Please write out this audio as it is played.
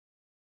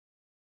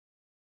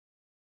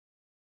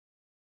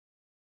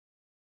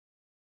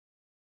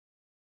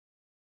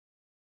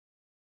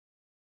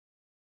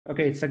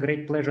Okay, it's a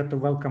great pleasure to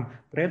welcome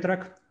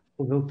Predrag,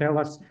 who will tell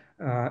us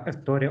a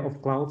story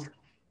of clouds.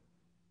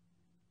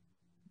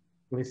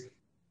 Please.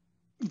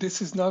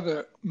 This is not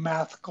a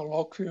math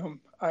colloquium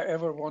I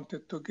ever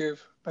wanted to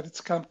give, but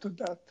it's come to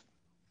that.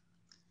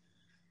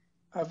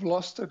 I've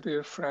lost a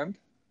dear friend,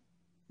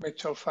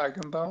 Mitchell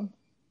Feigenbaum,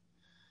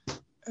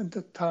 and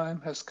the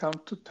time has come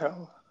to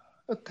tell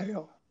a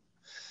tale.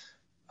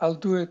 I'll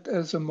do it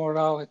as a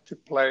morality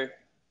play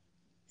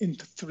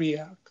into 3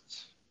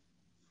 acts.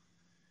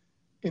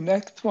 In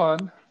Act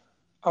 1,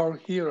 our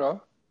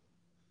hero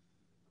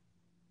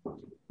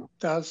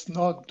does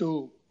not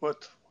do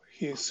what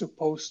he is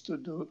supposed to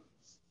do.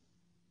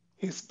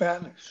 He's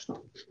banished.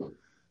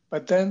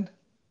 But then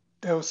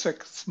Deus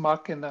ex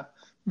machina,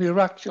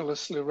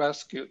 miraculously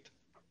rescued.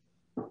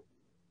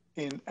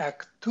 In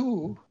Act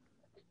 2,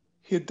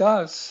 he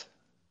does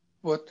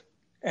what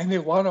any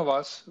one of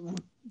us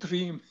would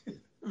dream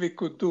we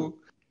could do.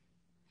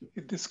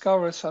 He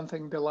discovers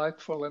something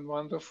delightful and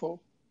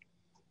wonderful.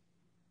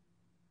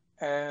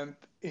 And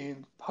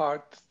in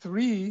part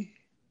 3,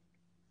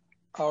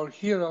 our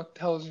hero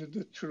tells you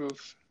the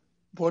truth.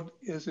 What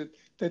is it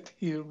that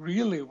he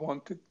really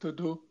wanted to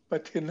do,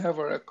 but he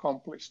never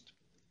accomplished?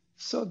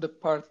 So the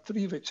part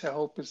 3, which I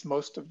hope is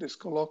most of this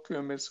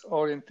colloquium, is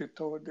oriented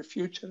toward the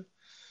future.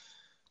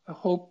 I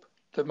hope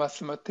the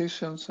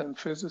mathematicians and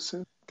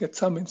physicists get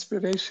some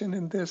inspiration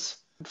in this.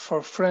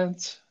 For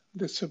friends,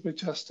 this will be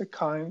just a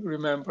kind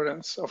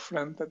remembrance of a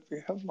friend that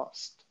we have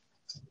lost.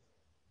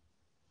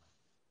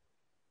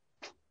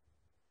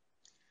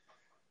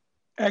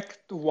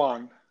 Act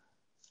 1.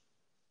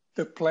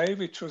 The play,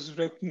 which was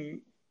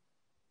written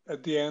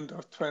at the end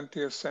of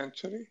 20th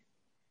century,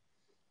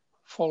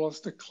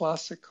 follows the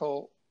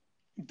classical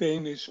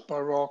Danish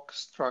Baroque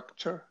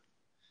structure.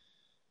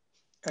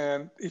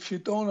 And if you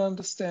don't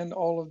understand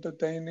all of the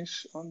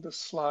Danish on the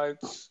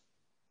slides,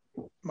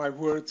 my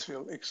words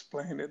will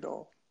explain it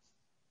all.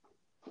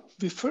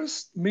 We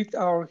first meet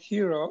our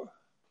hero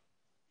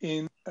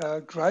in a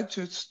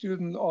graduate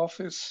student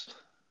office,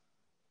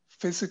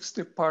 physics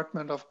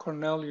department of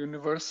Cornell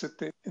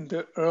University in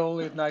the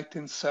early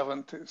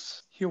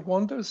 1970s. He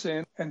wanders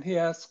in and he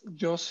asks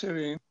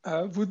Jocelyn,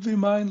 would we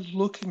mind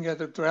looking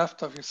at a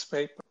draft of his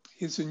paper?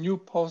 He's a new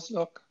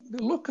postdoc. They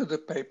look at the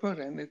paper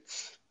and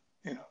it's,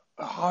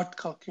 a hard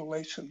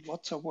calculation,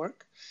 lots of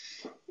work.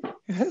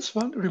 It has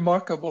one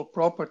remarkable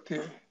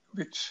property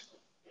which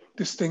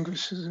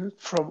distinguishes it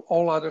from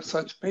all other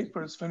such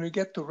papers. When we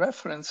get to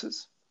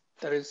references,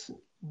 there is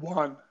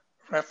one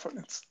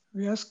reference.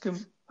 We ask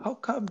him, how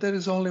come there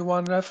is only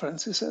one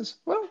reference? He says,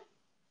 well,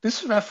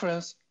 this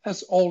reference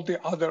has all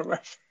the other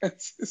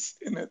references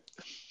in it.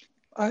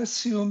 I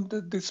assumed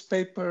that this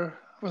paper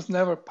was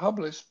never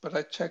published, but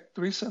I checked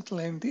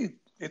recently. Indeed,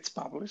 it's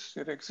published,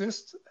 it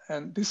exists,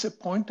 and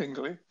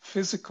disappointingly,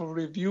 Physical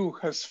Review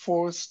has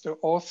forced the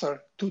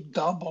author to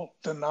double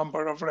the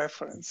number of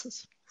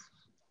references.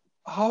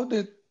 How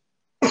did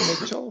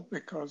Mitchell,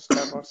 because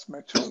that was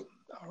Mitchell,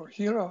 our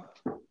hero,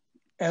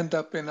 end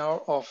up in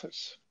our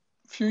office?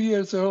 A few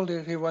years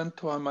earlier, he went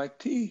to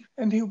MIT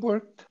and he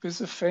worked with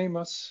a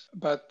famous,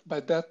 but by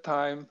that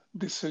time,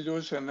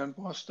 disillusioned and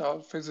washed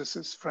out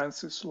physicist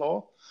Francis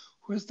Law,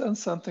 who has done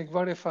something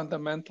very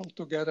fundamental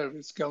together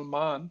with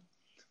Gell-Mann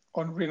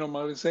on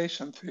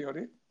renormalization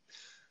theory.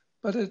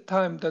 But at the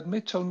time that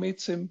Mitchell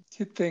meets him,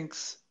 he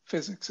thinks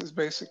physics is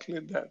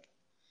basically dead.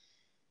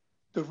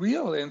 The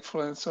real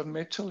influence on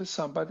Mitchell is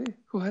somebody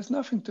who has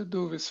nothing to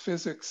do with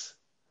physics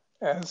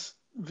as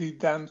we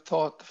then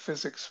thought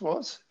physics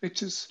was,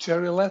 which is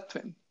Jerry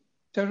Letwin.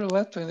 Jerry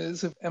Letwin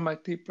is an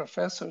MIT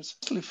professor,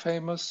 mostly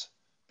famous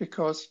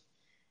because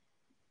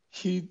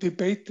he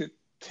debated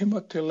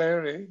Timothy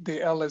Leary, the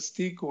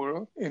LSD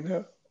guru, in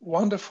a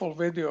wonderful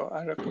video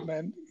I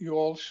recommend you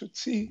all should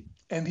see.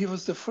 And he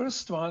was the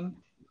first one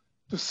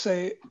to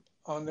say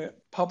on a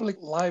public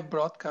live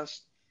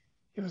broadcast,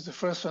 he was the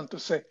first one to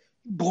say,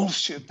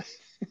 bullshit.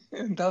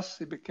 And thus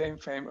he became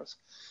famous.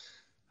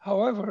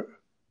 However,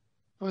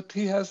 what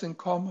he has in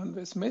common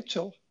with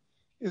Mitchell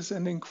is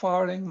an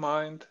inquiring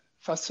mind,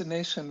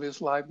 fascination with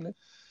Leibniz,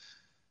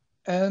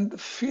 and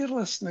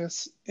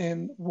fearlessness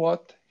in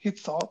what he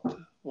thought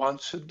one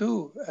should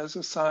do as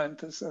a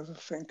scientist, as a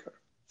thinker.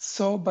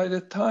 So by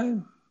the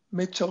time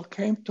Mitchell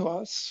came to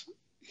us,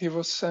 he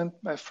was sent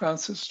by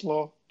Francis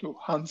Law to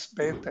Hans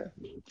Bethe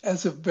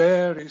as a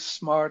very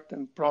smart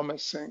and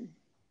promising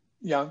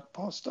young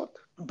postdoc.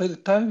 By the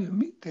time you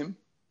meet him,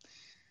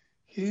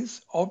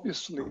 he's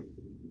obviously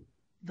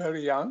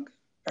very young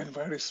and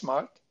very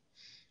smart.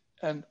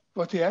 And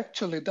what he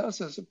actually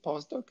does as a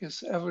postdoc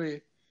is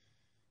every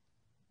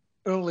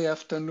early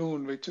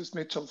afternoon, which is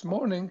Mitchell's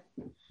morning,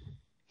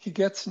 he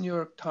gets New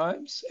York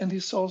Times and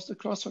he solves the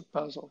crossword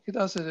puzzle. He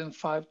does it in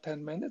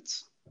 5-10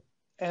 minutes.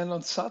 And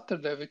on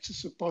Saturday, which is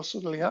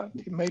supposedly hard,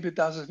 he maybe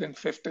does it in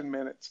 15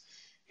 minutes.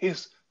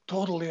 He's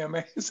totally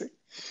amazing.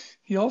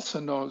 He also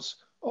knows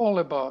all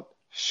about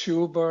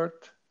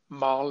Schubert,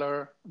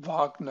 Mahler,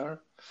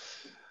 Wagner.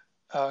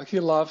 He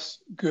loves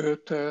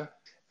Goethe.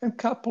 And a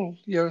couple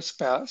years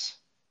pass,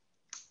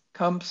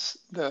 comes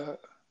the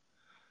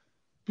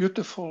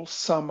beautiful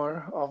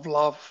summer of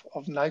love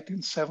of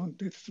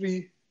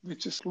 1973,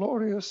 which is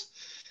glorious.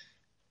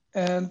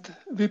 And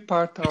we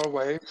part our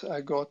ways.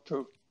 I go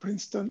to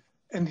Princeton,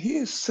 and he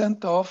is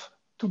sent off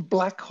to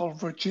Blackhole,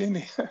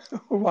 Virginia.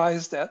 Why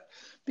is that?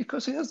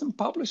 Because he hasn't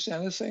published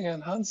anything,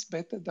 and Hans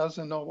Bethe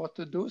doesn't know what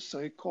to do, so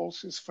he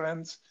calls his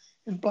friends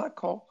in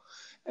Blackhole.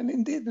 And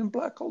indeed, in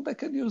Blackhole, they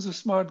can use a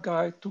smart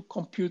guy to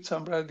compute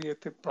some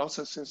radiative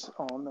processes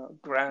on a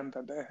grant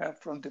that they have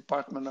from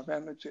Department of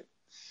Energy.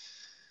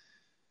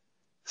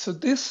 So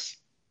this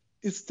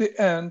is the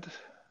end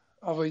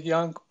of a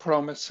young,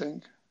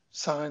 promising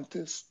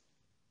scientist.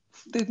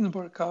 Didn't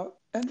work out,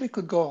 and we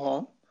could go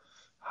home.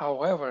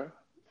 However,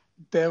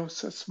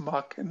 Deus ex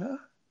machina,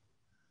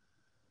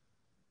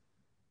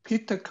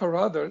 Peter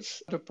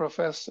Carruthers, the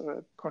professor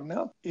at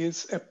Cornell,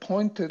 is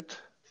appointed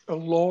a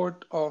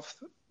lord of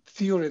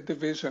theory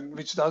division,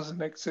 which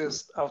doesn't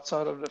exist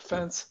outside of the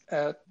fence,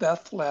 at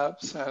Death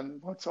Labs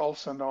and what's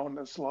also known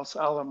as Los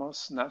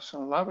Alamos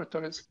National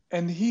Laboratories.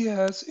 And he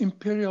has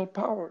imperial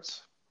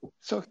powers.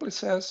 So he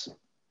says,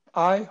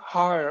 I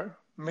hire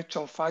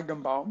Mitchell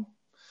Feigenbaum.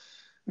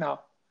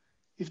 Now,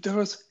 if there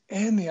was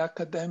any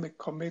academic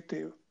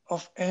committee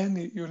of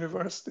any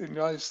university in the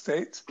United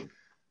States,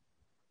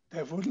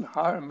 they wouldn't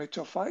hire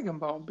Mitchell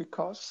Feigenbaum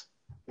because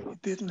he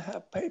didn't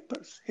have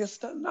papers. He's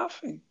done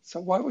nothing. So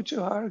why would you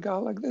hire a guy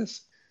like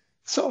this?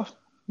 So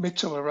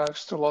Mitchell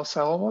arrives to Los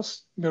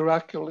Alamos,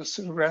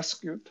 miraculously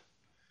rescued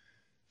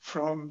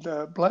from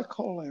the black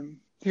hole, and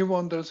he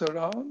wanders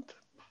around.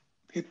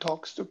 He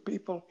talks to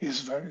people. He's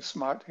very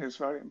smart. He's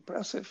very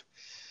impressive.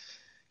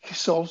 He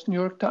solves New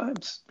York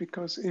Times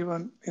because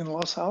even in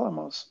Los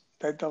Alamos,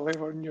 they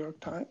deliver New York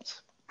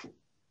Times.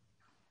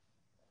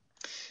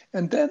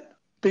 And then,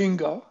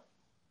 bingo,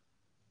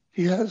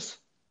 he has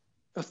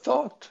a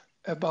thought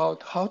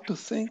about how to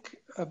think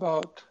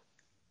about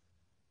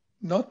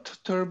not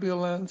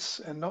turbulence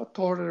and not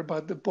order,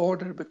 but the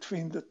border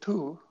between the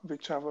two,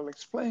 which I will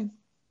explain.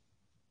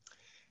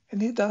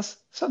 And he does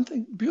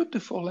something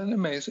beautiful and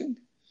amazing.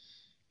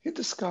 He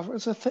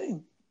discovers a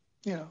thing,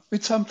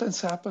 which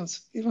sometimes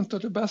happens even to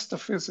the best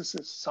of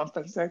physicists.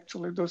 Sometimes they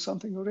actually do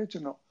something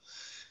original.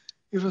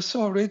 It was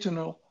so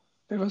original,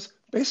 it was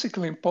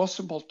basically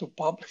impossible to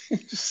publish.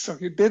 So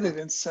he did it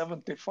in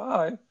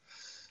 1975,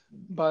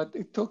 but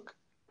it took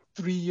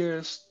 3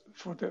 years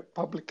for the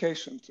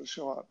publication to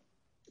show up.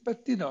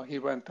 But, he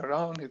went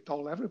around, he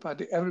told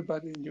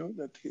everybody knew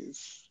that he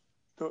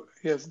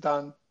has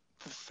done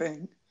the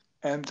thing.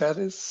 And that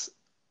is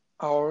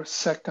our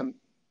second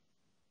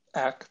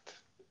act,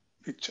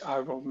 which I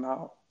will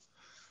now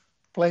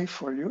play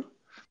for you.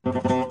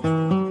 Well,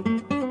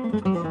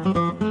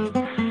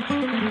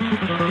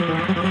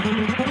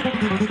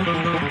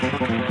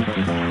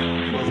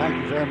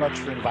 thank you very much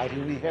for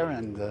inviting me here,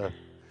 and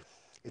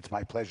it's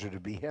my pleasure to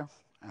be here.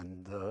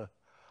 And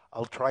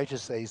I'll try to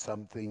say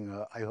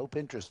something, I hope,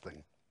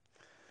 interesting.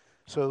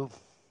 So,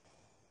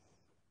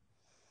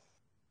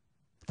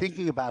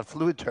 thinking about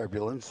fluid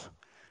turbulence,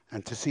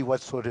 and to see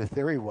what sort of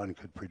theory one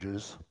could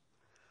produce,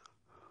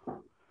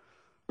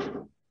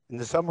 in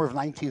the summer of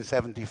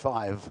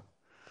 1975,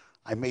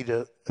 I made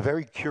a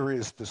very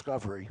curious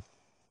discovery.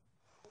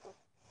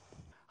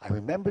 I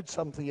remembered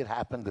something that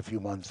happened a few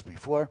months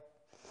before,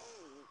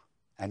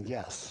 and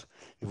yes,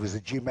 it was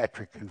a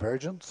geometric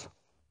convergence,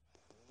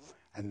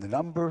 and the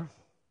number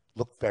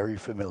looked very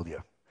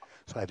familiar.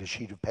 So I had a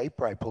sheet of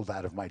paper I pulled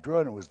out of my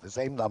drawer, and it was the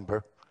same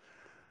number.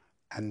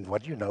 And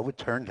what do you know, it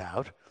turned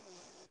out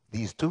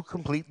these two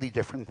completely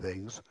different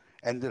things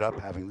ended up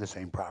having the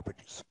same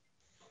properties.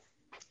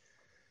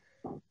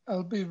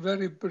 I'll be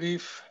very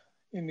brief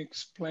in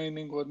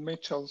explaining what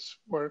Mitchell's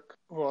work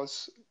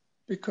was,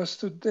 because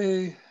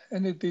today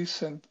any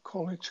decent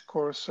college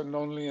course on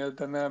nonlinear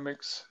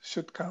dynamics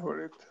should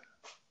cover it.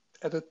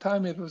 At the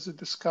time it was a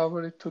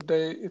discovery,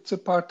 today it's a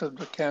part of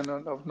the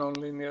canon of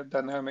nonlinear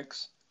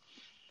dynamics.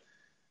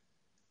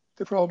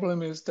 The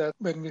problem is that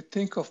when we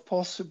think of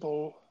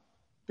possible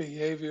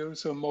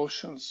behaviors or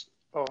motions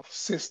of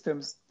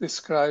systems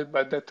described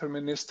by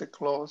deterministic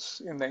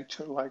laws in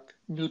nature, like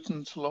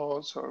Newton's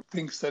laws or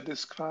things that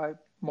describe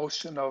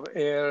motion of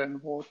air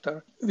and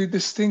water, we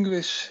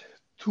distinguish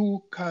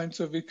two kinds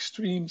of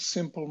extreme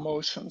simple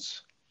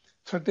motions.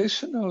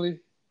 Traditionally,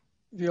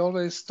 we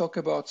always talk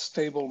about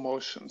stable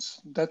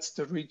motions. That's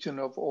the region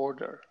of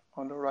order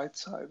on the right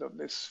side of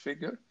this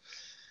figure.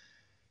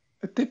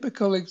 A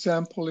typical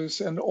example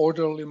is an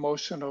orderly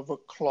motion of a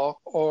clock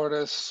or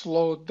a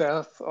slow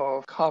death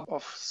of a cup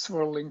of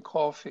swirling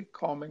coffee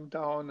calming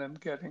down and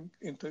getting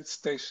into its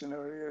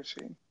stationary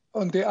regime.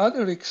 On the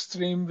other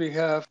extreme, we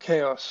have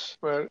chaos,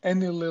 where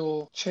any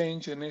little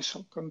change in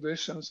initial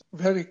conditions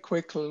very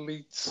quickly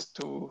leads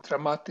to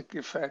dramatic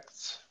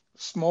effects.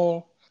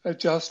 Small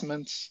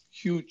adjustments,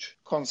 huge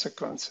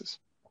consequences.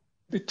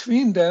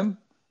 Between them,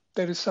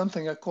 there is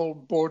something I call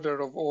border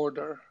of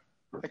order.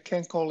 I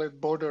can't call it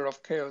border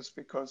of chaos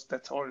because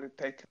that's already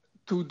taken.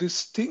 To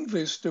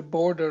distinguish the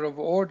border of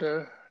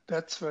order,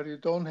 that's where you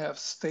don't have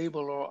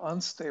stable or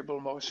unstable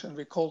motion.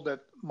 We call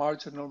that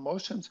marginal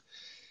motions.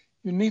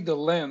 you need a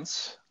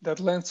lens. That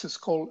lens is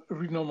called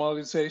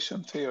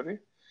renormalization theory.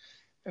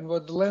 And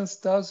what the lens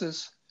does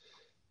is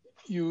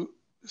you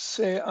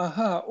say,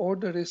 aha,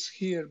 order is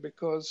here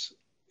because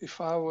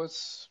if I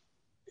was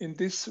in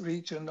this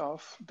region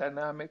of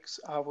dynamics,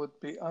 I would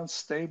be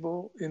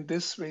unstable. In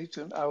this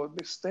region, I would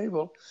be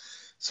stable.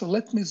 So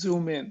let me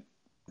zoom in.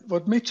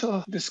 What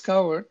Mitchell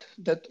discovered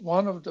that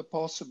one of the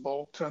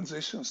possible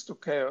transitions to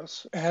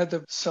chaos had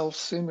a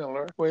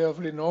self-similar way of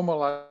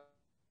renormalizing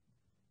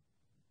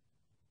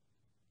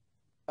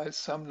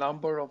some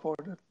number of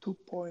order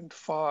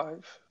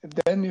 2.5. And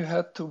then you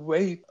had to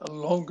wait a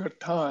longer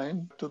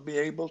time to be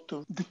able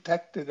to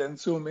detect it and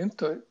zoom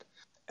into it.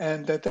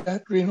 And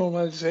that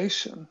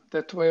renormalization,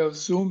 that way of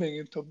zooming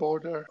into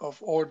border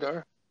of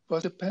order,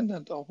 was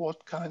dependent on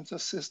what kinds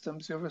of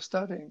systems you were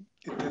studying.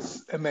 It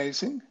is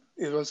amazing.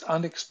 It was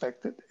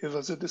unexpected. It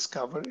was a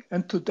discovery.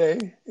 And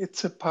today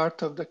it's a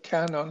part of the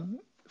canon.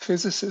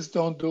 Physicists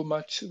don't do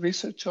much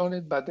research on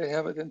it, but they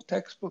have it in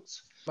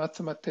textbooks.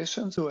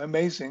 Mathematicians do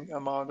amazing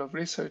amount of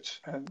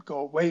research and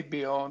go way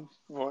beyond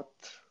what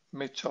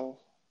Mitchell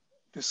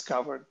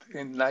discovered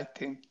in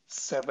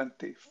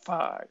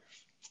 1975.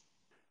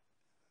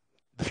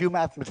 The few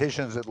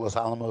mathematicians at Los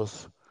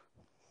Alamos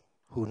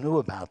who knew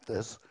about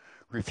this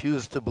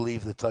refused to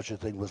believe that such a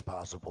thing was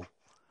possible.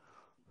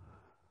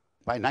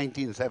 By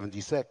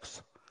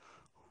 1976,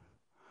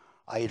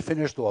 I had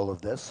finished all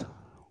of this,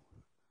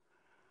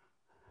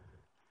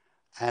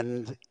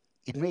 and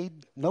it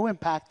made no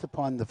impact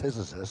upon the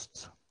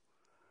physicists.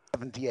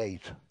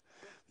 1978,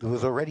 there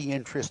was already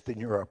interest in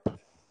Europe.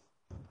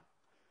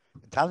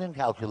 Italian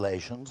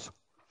calculations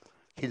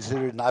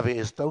considered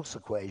Navier-Stokes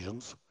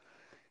equations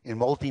in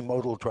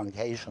multimodal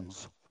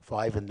truncations,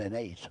 5 and then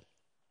 8.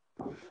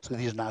 So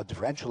these are now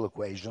differential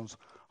equations,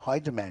 high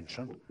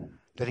dimension,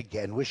 that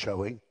again were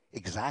showing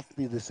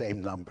exactly the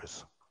same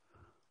numbers.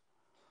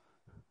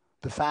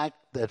 The fact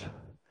that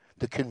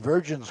the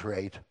convergence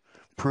rate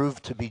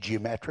proved to be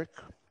geometric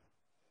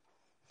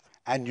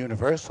and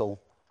universal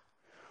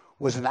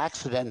was an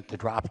accident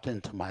that dropped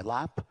into my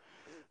lap.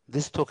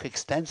 This took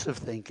extensive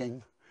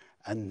thinking,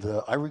 and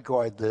I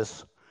regard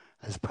this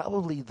as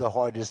probably the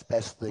hardest,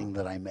 best thing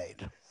that I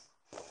made.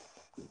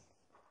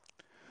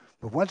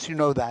 But once you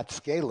know that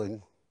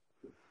scaling,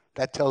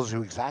 that tells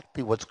you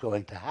exactly what's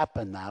going to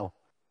happen now.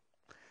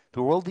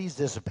 There were all these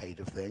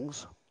dissipative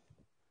things,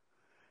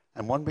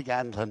 and one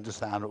began to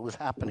understand what was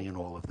happening in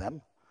all of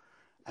them.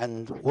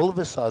 And all of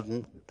a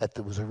sudden, that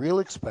there was a real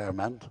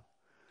experiment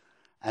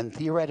and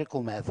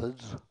theoretical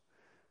methods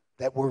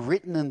that were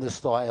written in the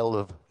style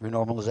of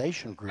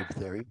renormalization group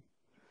theory,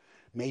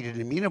 made it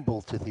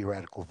amenable to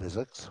theoretical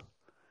physics,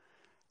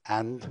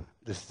 and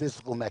the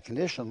statistical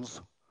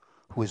mechanicians,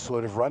 who had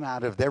sort of run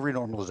out of their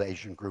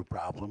renormalization group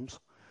problems,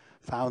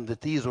 found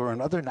that these were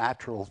another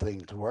natural thing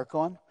to work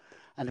on,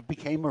 and it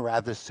became a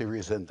rather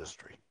serious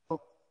industry.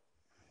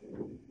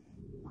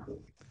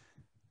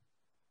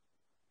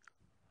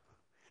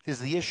 Is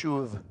the issue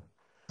of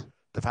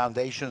the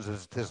foundations of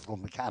statistical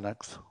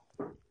mechanics.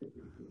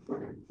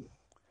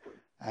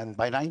 And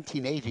by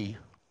 1980,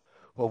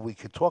 what we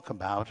could talk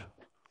about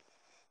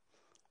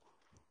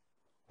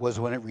was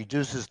when it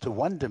reduces to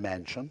one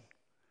dimension,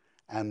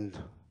 and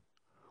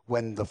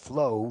when the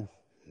flow,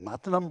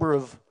 not the number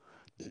of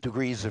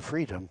degrees of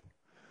freedom,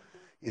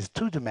 is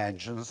 2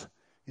 dimensions,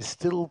 is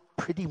still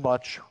pretty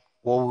much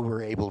all we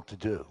were able to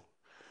do.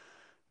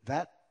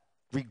 That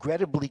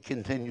regrettably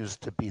continues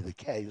to be the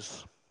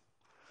case.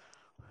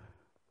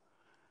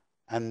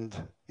 And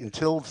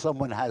until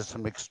someone has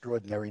some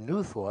extraordinary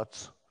new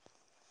thoughts,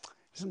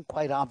 it isn't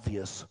quite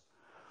obvious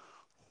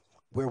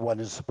where one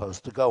is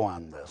supposed to go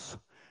on this.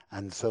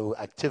 And so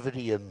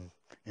activity in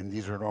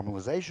these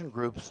renormalization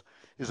groups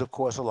is, of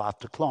course, a lot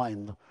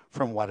declined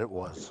from what it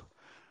was.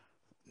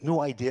 New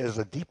ideas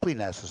are deeply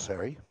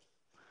necessary.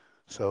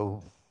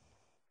 So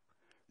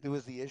there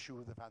was the issue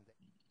of the foundation.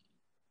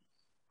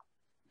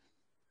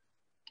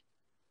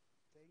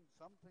 Saying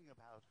something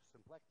about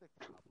symplectic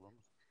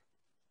problems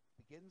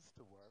begins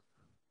to work.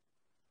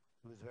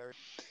 It was very...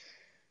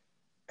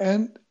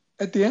 And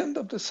at the end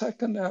of the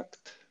second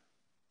act,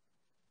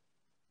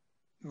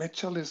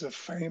 Mitchell is a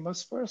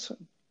famous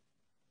person.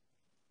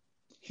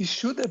 He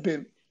should have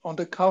been on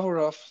the cover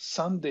of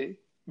Sunday,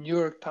 New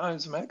York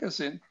Times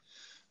Magazine,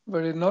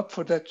 were it not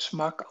for that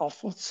schmuck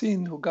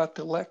Alfonsine who got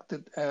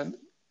elected and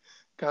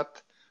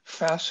got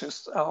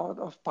fascists out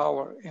of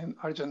power in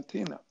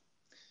Argentina.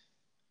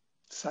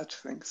 Such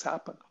things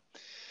happen.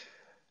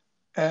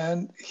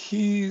 And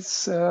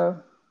he's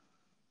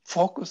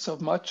focus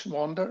of much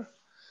wonder,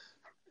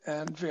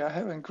 and we are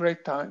having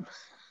great time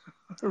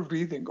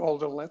reading all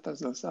the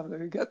letters and stuff that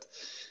we get.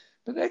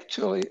 But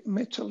actually,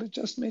 Mitchell is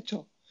just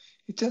Mitchell.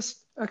 It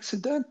just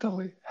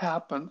accidentally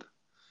happened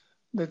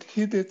that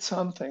he did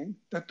something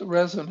that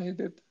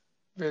resonated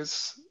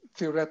with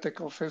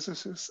theoretical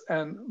physicists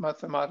and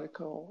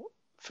mathematical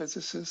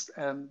physicists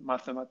and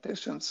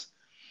mathematicians.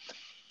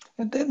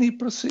 And then he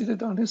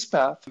proceeded on his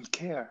path and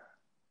care.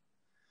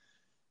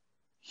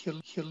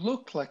 He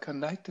looked like a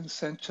 19th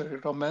century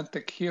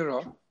romantic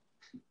hero,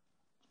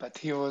 but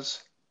he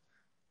was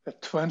the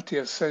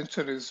 20th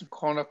century's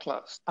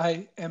iconoclast.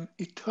 I am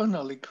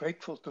eternally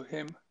grateful to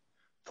him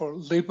for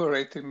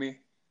liberating me.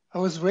 I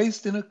was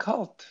raised in a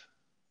cult.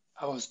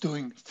 I was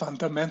doing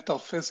fundamental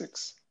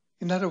physics.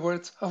 In other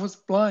words, I was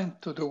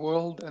blind to the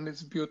world and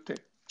its beauty.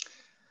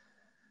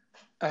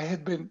 I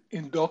had been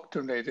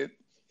indoctrinated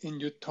in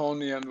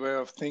Newtonian way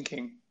of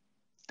thinking.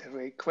 There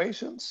were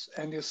equations,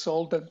 and you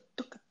solve them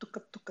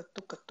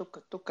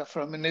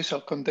from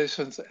initial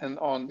conditions and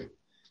on.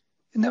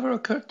 It never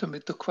occurred to me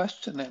to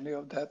question any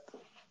of that.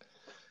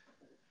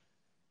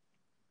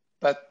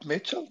 But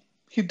Mitchell,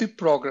 he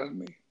deprogrammed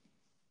me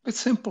with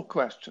simple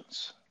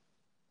questions.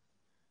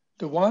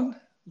 The one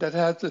that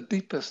had the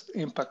deepest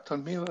impact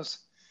on me was,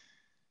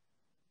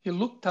 he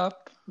looked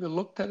up, we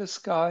looked at the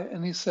sky,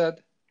 and he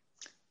said,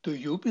 do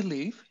you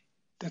believe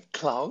that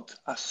clouds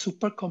are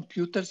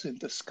supercomputers in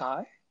the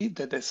sky?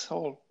 That is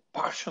all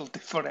partial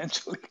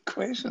differential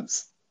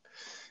equations.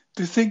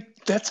 Do you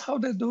think that's how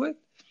they do it?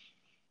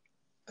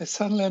 I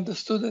suddenly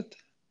understood it,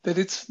 that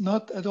it's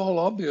not at all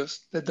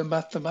obvious that the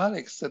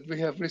mathematics that we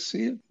have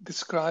received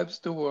describes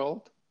the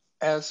world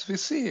as we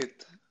see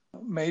it.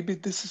 Maybe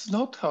this is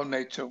not how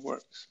nature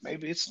works.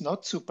 Maybe it's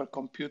not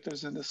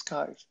supercomputers in the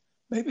skies.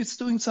 Maybe it's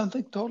doing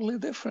something totally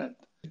different.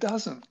 It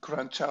doesn't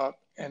crunch out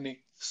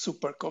any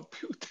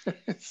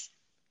supercomputers.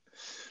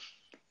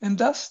 And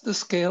thus the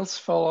scales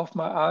fell off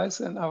my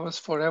eyes and I was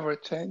forever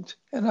changed.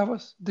 And I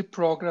was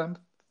deprogrammed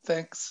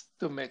thanks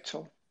to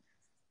Mitchell.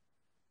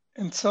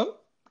 And so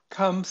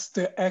comes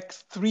the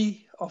act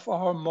 3 of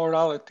our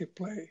morality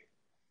play.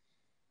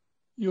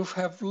 You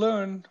have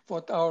learned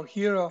what our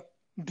hero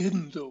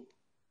didn't do.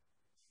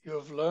 You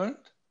have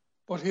learned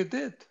what he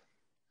did.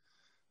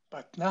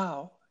 But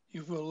now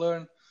you will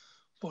learn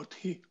what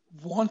he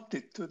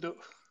wanted to do.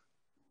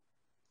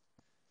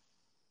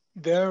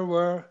 There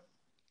were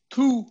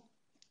 2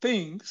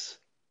 things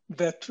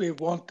that we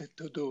wanted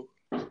to do.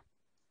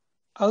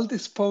 I'll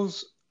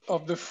dispose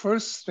of the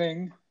first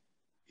thing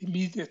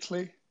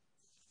immediately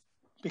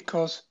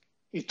because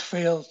it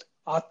failed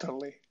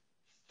utterly.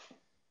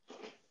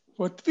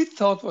 What we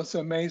thought was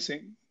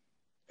amazing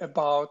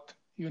about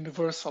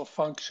universal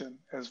function,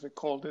 as we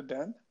called it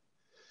then,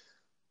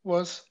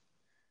 was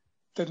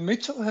that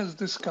Mitchell has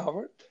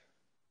discovered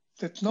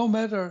that no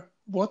matter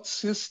what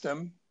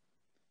system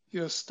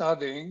you're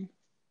studying,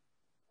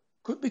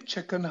 could be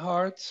chicken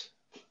hearts,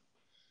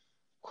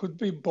 could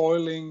be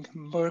boiling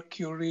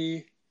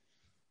mercury,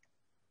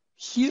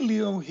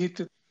 helium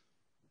heated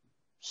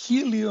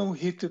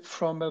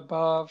from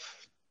above,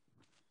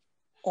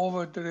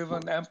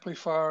 overdriven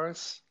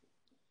amplifiers.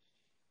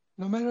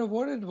 No matter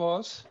what it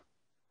was,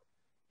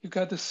 you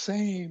got the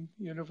same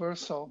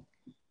universal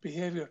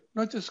behavior,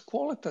 not just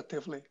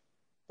qualitatively,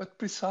 but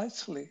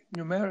precisely,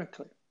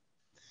 numerically.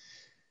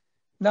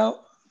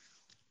 Now,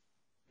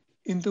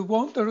 in the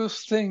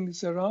wondrous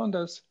things around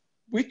us,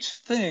 which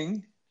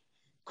thing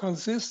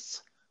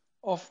consists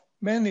of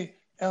many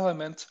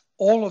elements,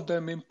 all of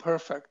them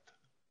imperfect,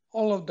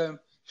 all of them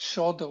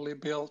shoddily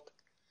built,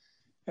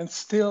 and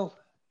still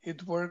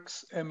it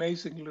works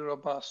amazingly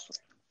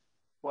robustly?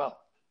 Well,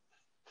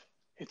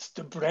 it's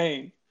the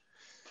brain.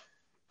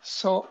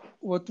 So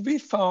what we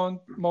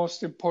found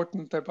most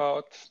important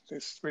about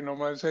this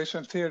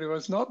renormalization theory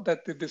was not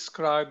that they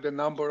described the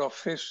number of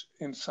fish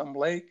in some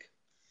lake,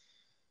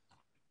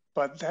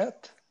 but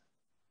that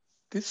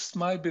this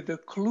might be the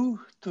clue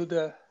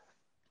to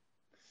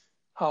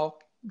how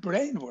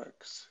brain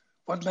works.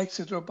 What makes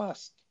it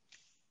robust?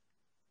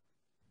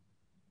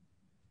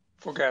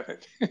 Forget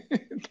it.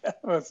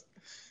 That was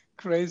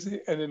crazy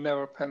and it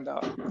never panned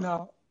out.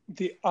 Now,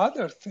 the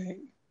other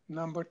thing,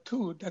 number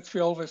 2, that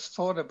we always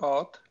thought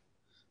about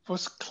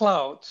was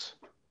clouds.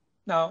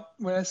 Now,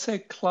 when I say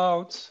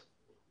clouds,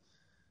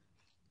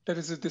 there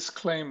is a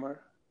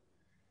disclaimer.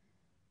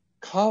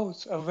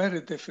 Clouds are a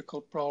very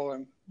difficult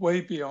problem, way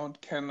beyond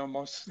ken of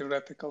most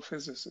theoretical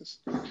physicists.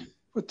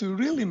 What we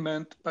really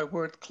meant by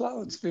word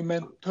clouds, we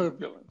meant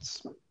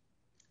turbulence.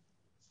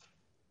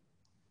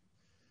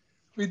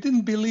 We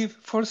didn't believe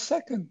for a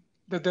second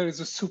that there is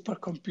a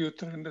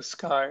supercomputer in the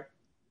sky.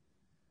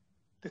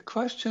 The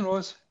question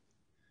was,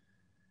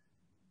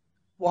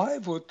 why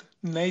would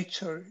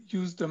nature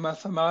use the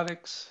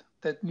mathematics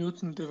that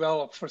Newton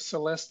developed for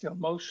celestial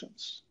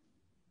motions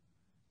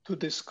to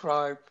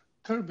describe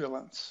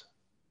turbulence?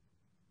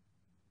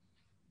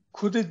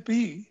 Could it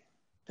be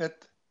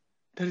that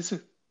there is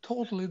a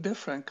totally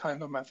different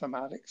kind of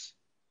mathematics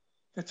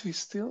that we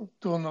still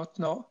do not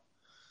know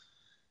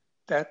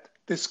that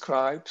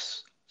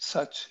describes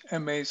such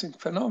amazing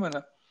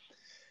phenomena?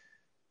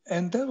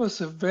 And that was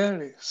a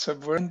very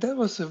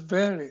subversive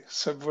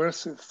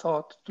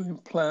thought to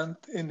implant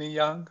in a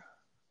young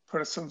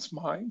person's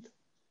mind.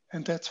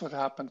 And that's what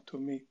happened to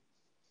me.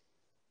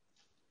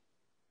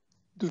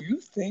 Do you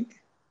think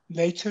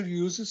nature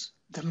uses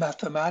the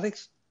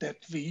mathematics that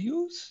we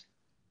use?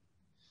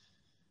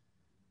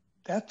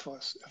 That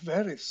was a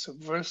very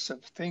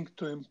subversive thing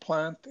to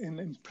implant in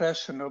an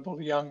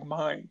impressionable young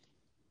mind.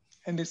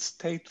 And it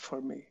stayed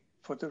for me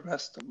for the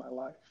rest of my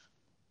life.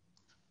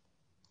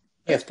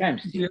 Yes,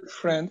 times. Dear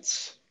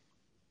friends,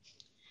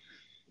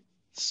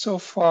 so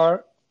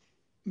far,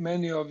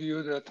 many of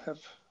you that have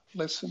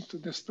listened to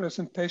this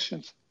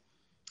presentation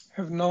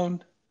have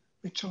known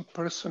Mitchell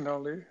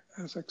personally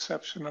as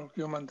exceptional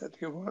human that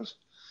he was,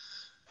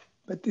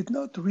 but did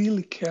not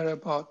really care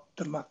about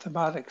the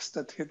mathematics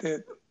that he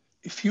did.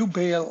 If you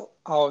bail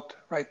out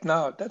right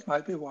now, that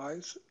might be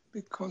wise,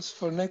 because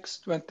for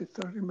next 20,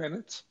 30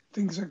 minutes,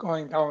 things are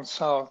going down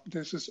south.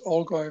 This is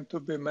all going to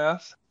be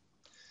math.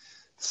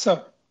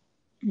 So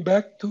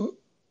back to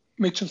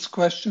Mitchell's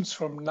questions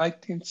from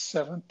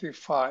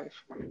 1975.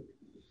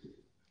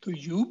 Do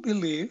you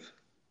believe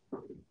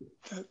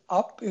that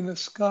up in the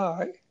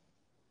sky,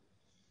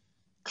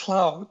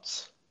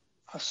 clouds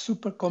are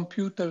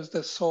supercomputers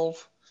that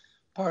solve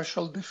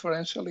partial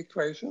differential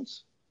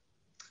equations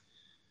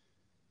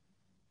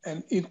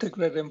and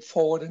integrate them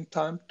forward in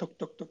time, tuk,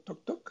 tuk, tuk,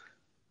 tuk, tuk?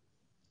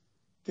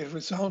 The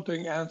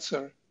resounding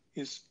answer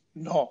is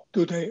no.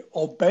 Do they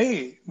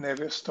obey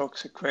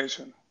Navier-Stokes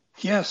equation?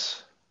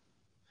 Yes,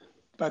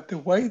 but the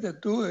way they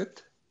do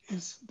it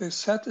is they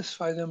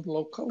satisfy them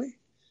locally,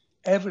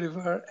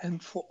 everywhere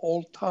and for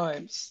all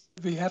times.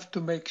 We have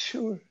to make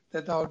sure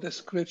that our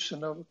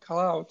description of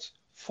clouds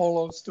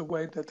follows the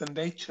way that the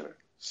nature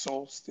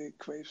solves the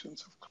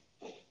equations of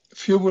clouds. A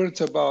few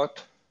words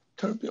about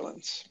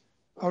turbulence.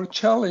 Our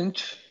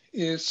challenge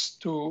is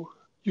to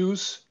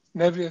use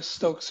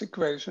Navier-Stokes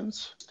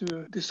equations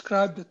to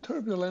describe the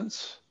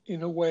turbulence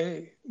in a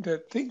way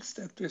that things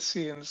that we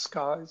see in the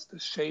skies, the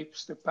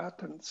shapes, the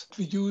patterns,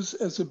 we use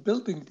as a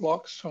building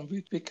blocks from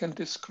which we can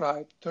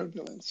describe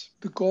turbulence.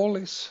 The goal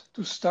is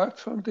to start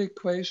from the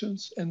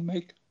equations and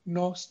make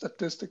no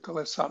statistical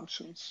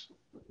assumptions.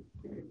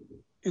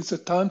 Is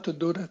it time to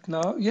do that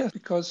now? Yes,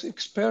 because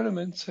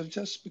experiments have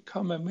just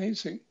become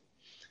amazing.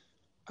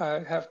 I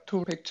have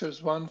two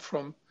pictures, one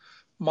from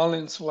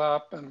Mullin's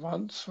lab and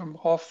one from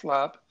Hoff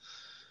lab.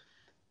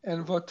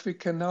 And what we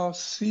can now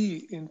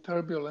see in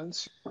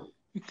turbulence,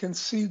 we can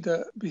see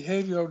the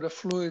behavior of the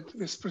fluid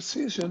with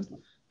precision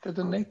that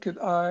the naked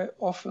eye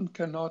often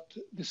cannot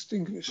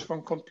distinguish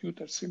from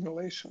computer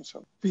simulations.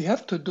 So we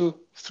have to do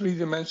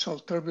three-dimensional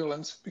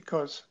turbulence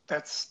because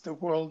that's the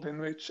world in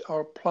which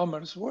our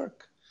plumbers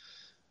work.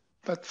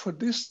 But for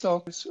this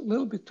talk, it's a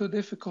little bit too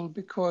difficult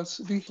because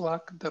we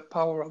lack the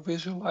power of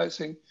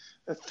visualizing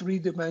a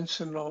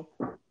three-dimensional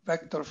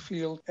vector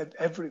field at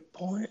every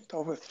point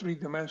of a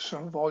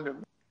three-dimensional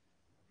volume.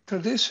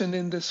 Tradition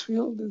in this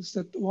field is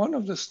that one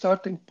of the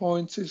starting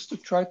points is to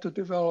try to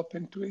develop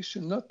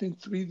intuition, not in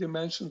three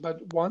dimensions,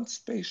 but one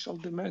spatial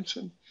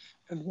dimension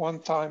and one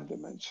time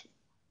dimension.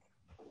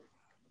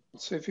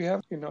 So if you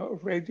have, a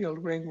radial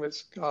ring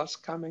with gas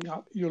coming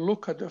up, you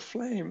look at the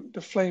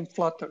flame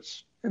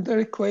flutters. In their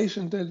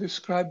equation, they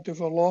describe the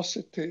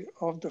velocity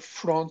of the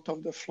front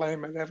of the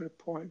flame at every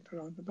point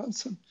around the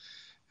Bunsen,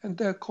 and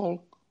they're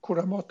called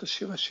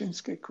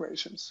Kuramoto-Shivashinsky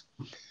equations.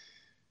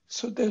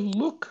 So they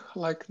look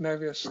like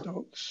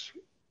Navier-Stokes.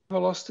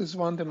 Velocity is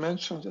one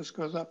dimension, just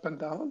goes up and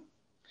down.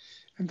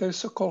 And there's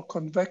so-called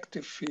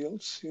convective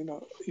fields.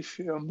 If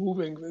you're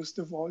moving with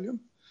the volume,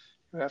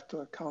 you have to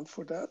account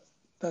for that.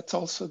 That's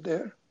also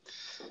there.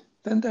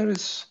 Then there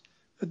is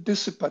a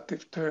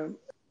dissipative term.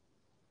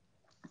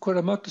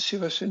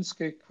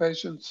 Kuramoto-Shivashinsky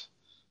equations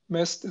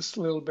mess this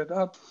a little bit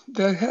up.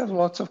 They have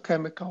lots of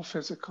chemical,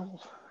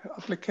 physical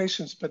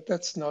applications, but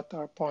that's not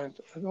our point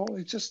at all.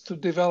 It's just to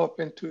develop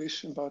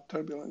intuition about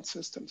turbulent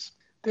systems.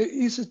 They're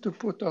easy to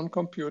put on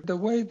computer. The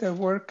way they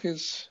work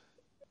is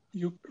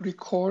you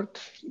record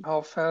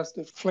how fast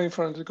the flame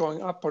front is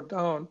going up or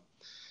down.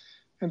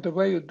 And the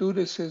way you do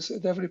this is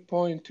at every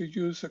point you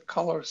use a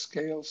color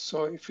scale.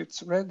 So if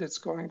it's red, it's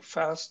going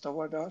fast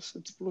toward us.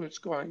 It's blue, it's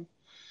going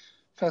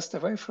fast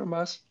away from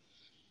us.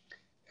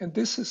 And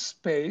this is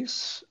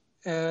space.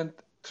 And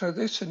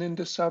tradition in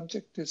the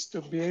subject is to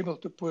be able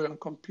to put on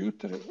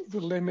computer. We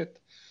limit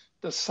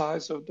the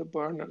size of the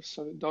burner.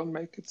 So we don't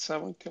make it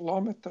 7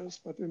 kilometers,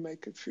 but we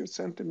make it a few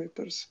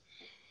centimeters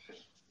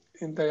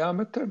in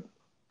diameter.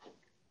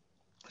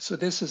 So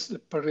this is the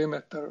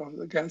perimeter of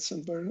the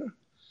Gansen burner,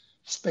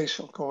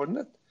 spatial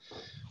coordinate.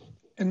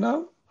 And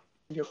now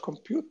your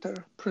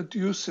computer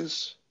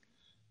produces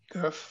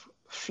the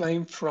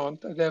flame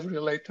front at every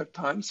later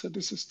time. So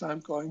this is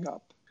time going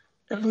up.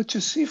 And what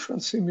you see from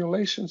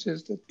simulations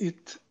is that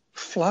it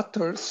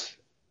flutters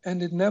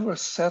and it never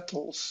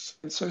settles.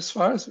 And so as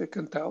far as we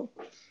can tell,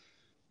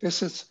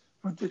 this is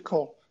what we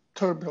call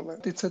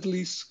turbulent. It's at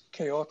least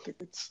chaotic.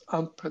 It's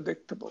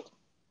unpredictable.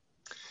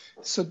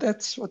 So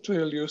that's what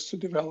we'll use to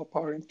develop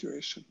our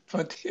intuition.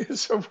 20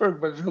 years of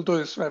work, but we'll do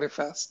this very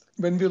fast.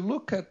 When we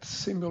look at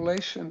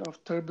simulation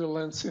of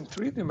turbulence in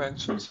 3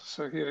 dimensions,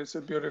 so here is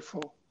a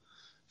beautiful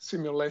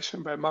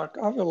simulation by Mark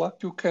Avila,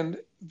 you can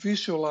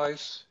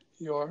visualize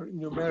your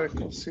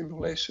numerical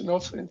simulation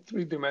also in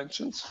 3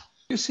 dimensions.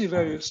 You see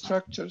various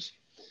structures.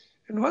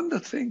 And one of the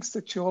things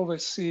that you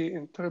always see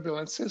in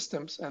turbulent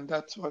systems, and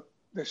that's what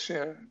they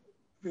share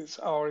with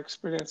our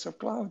experience of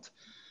clouds,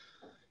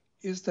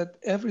 is that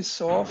every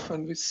so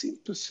often we seem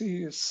to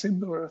see a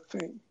similar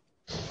thing.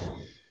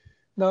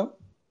 Now,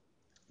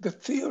 the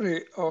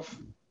theory of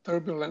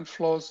turbulent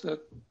flows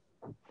that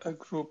a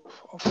group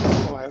of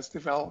people has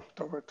developed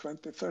over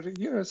 20,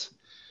 30 years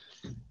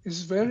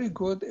is very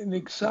good in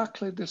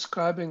exactly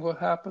describing what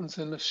happens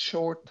in a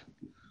short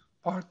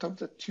part of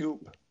the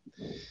tube.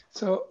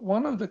 So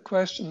one of the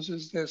questions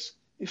is this: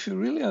 if you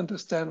really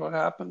understand what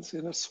happens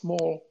in a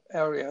small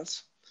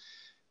areas,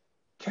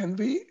 can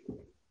we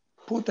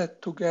put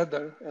that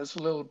together as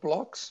little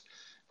blocks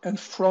and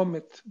from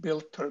it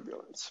build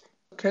turbulence?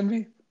 Can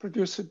we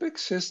produce a big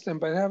system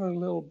by having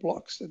little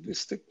blocks that we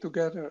stick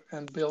together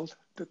and build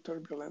the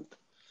turbulent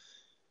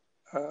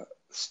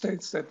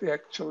states that we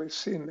actually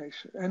see in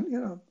nature? And you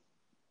know,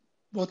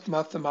 what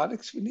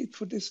mathematics we need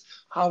for this,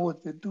 how would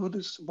we do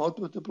this, what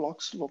would the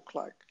blocks look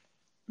like?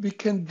 We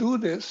can do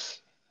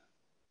this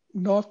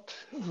not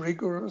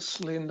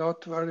rigorously,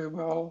 not very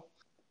well.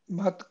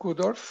 Matt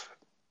Goodorf,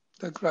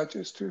 the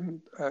graduate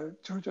student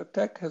at Georgia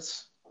Tech,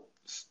 has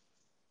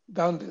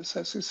done this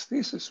as his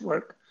thesis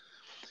work.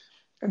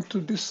 And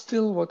to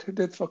distill what he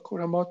did for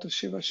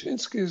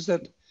Kuramoto-Shivashinsky is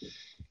that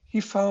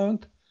he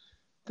found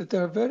that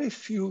there are very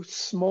few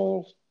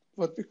small,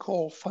 what we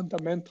call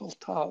fundamental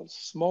tiles,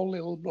 small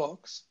little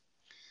blocks,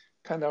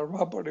 kind of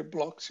rubbery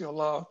blocks you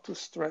allow to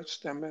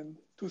stretch them and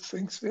do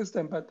things with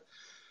them. But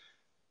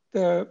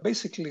there are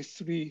basically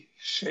three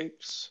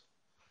shapes.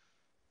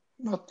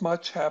 Not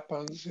much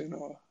happens, you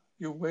know,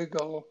 you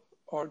wiggle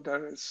or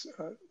there is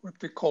what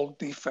we call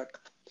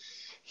defect.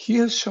 He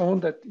has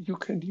shown that you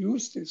can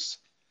use these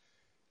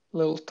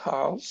little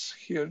tiles,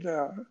 here they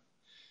are.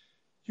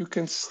 You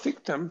can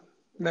stick them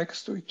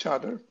next to each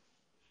other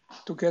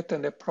to get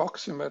an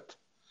approximate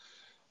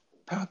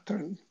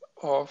pattern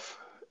of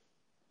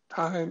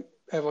time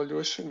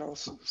evolution of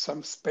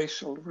some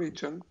spatial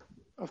region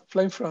of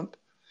plane front.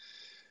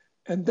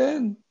 And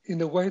then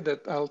in a way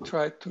that I'll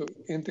try to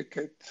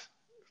indicate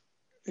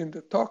in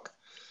the talk,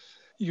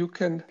 you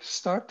can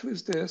start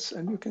with this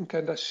and you can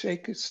kind of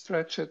shake it,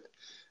 stretch it,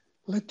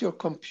 let your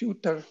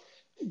computer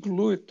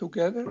glue it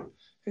together,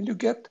 and you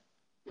get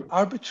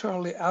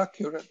arbitrarily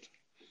accurate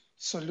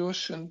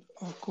solution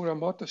of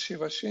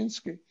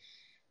Kuramoto-Shivashinsky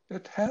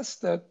that has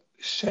that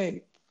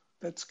shape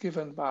that's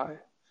given by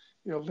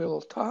your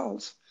little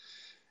tiles.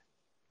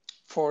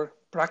 For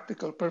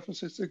practical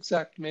purposes,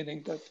 exact,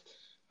 meaning that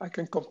I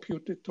can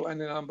compute it to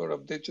any number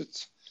of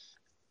digits.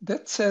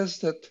 That says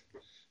that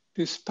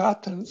these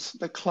patterns,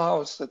 the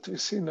clouds that we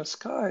see in the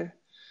sky,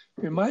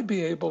 we might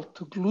be able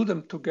to glue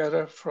them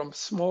together from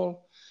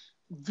small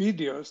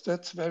videos.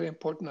 That's very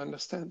important to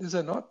understand. These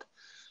are not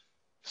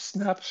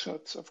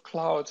snapshots of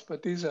clouds,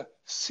 but these are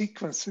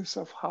sequences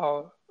of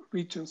how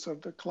regions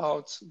of the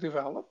clouds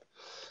develop.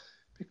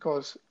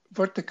 Because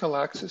vertical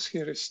axis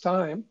here is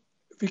time,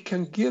 we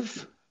can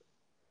give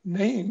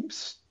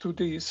names to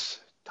these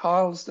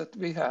tiles that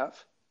we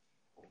have.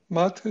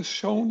 Matt has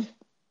shown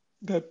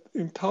that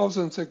in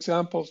thousands of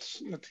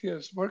examples that he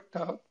has worked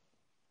out,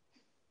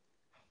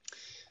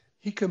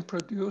 he can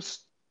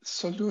produce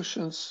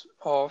solutions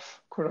of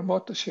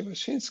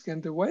Kuramoto-Shivashinsky.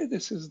 And the way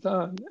this is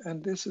done,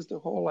 and this is the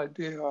whole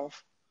idea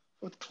of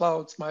what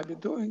clouds might be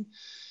doing,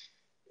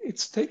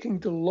 it's taking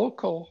the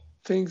local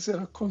things that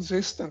are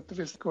consistent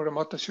with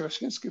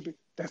Kuramoto-Shivashinsky.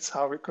 That's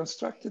how we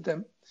constructed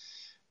them.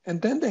 And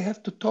then they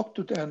have to talk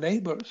to their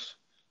neighbors,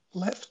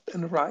 left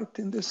and right,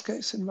 in this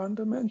case, in one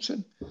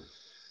dimension.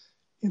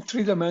 In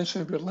 3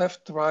 dimensions, we're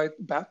left, right,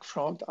 back,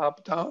 front,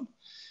 up, down.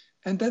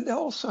 And then they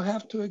also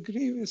have to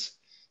agree with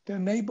their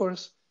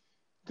neighbors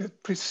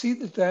that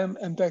preceded them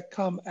and that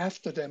come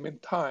after them in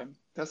time.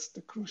 That's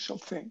the crucial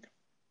thing.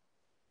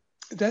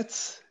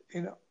 That's,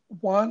 you know,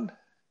 one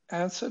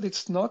answer.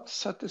 It's not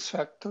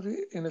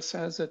satisfactory in a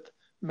sense that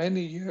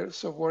many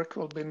years of work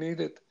will be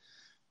needed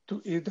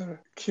to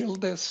either kill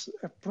this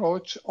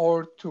approach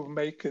or to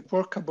make a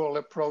workable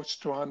approach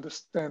to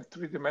understand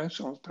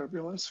 3-dimensional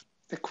turbulence.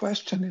 The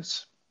question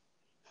is,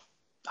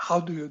 how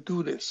do you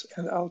do this?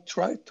 And I'll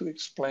try to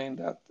explain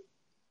that.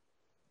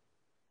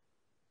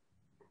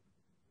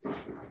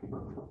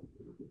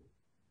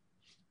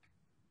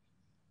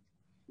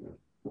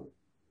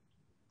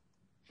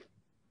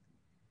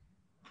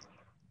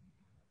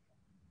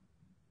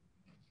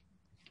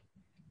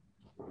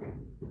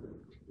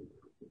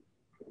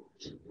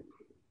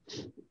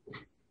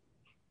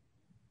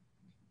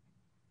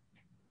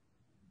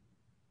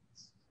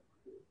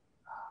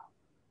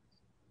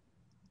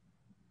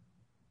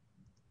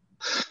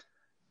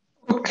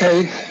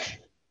 Okay,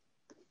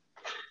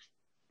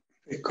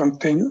 we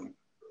continue.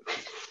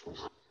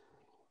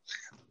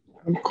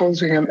 I'm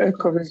causing an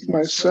echo with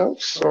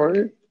myself,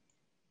 sorry.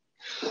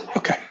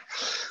 Okay,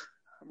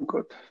 I'm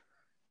good.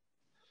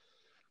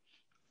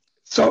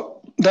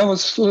 So that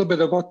was a little bit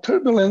about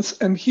turbulence,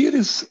 and here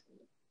is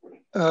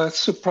a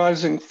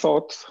surprising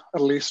thought,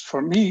 at least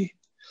for me,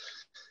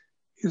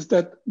 is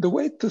that the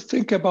way to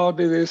think about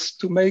it is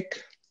to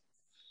make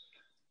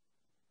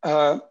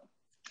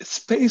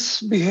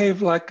space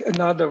behave like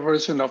another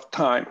version of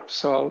time.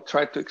 So I'll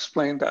try to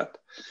explain that.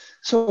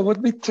 So what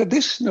we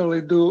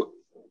traditionally do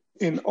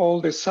in all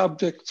the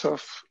subjects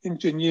of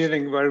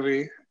engineering where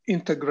we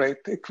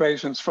integrate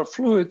equations for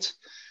fluids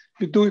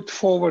you do it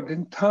forward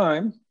in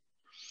time.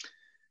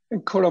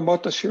 And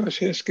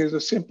Kuramoto-Shivashinsky is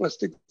the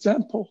simplest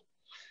example.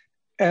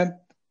 And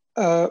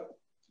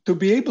to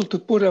be able to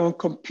put it on a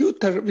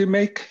computer, we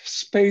make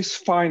space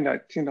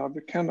finite. You know,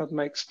 we cannot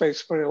make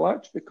space very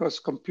large because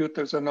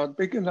computers are not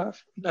big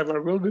enough,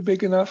 never will be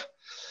big enough.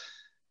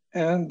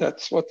 And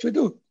that's what we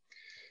do.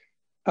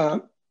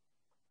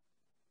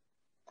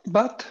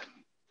 But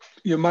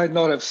you might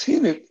not have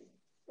seen it.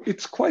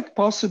 It's quite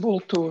possible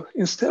to,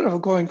 instead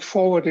of going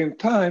forward in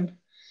time,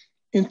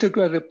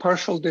 integrate a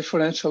partial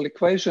differential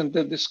equation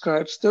that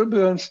describes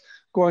turbulence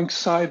going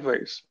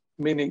sideways,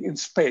 meaning in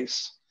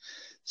space.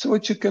 So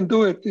what you can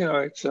do, you know,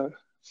 it's a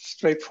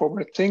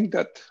straightforward thing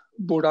that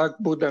Burak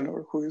Budan,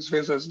 or who is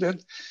with us,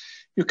 did.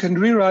 You can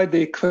rewrite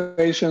the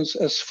equations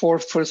as 4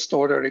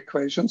 first-order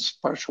equations,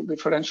 partial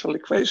differential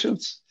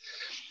equations.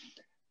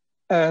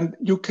 And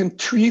you can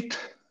treat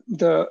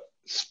the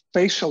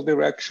spatial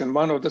direction,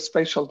 one of the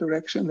spatial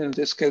direction, in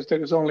this case,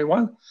 there is only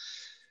one,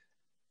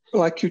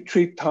 like you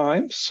treat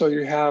time. So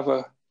you have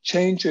a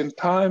change in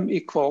time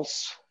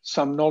equals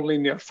some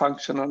nonlinear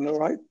function on the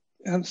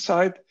right-hand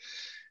side.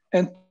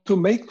 And to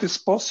make this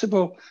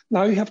possible,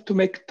 now you have to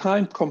make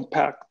time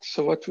compact.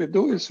 So what we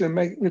do is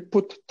we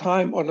put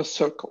time on a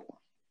circle.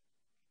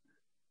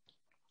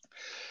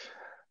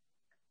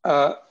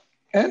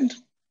 And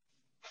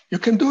you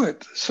can do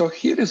it. So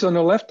here is on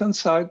the left-hand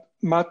side,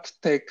 Matt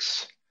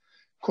takes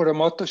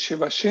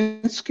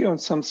Kuramoto-Shivashinsky on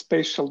some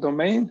spatial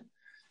domain.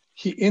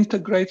 He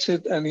integrates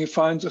it and he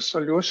finds a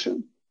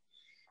solution.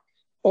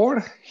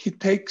 Or he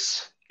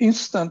takes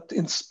instant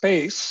in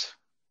space,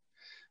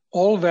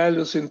 all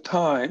values in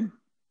time,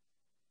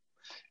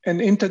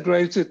 and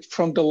integrates it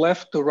from the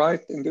left to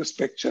right in this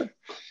picture.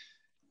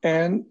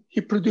 And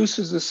he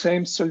produces the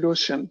same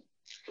solution,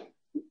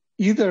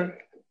 either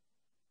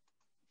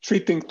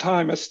treating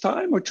time as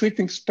time or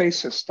treating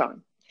space as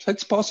time. So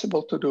it's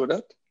possible to do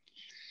that.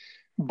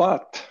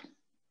 But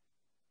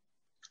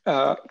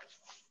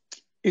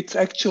it's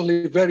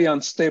actually very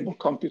unstable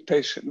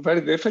computation,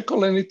 very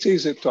difficult, and it's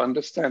easy to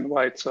understand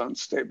why it's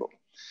unstable.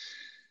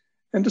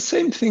 And the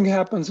same thing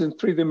happens in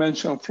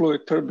three-dimensional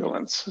fluid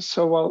turbulence.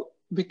 So while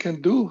we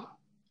can do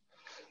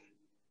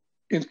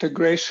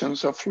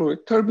integrations of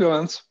fluid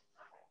turbulence,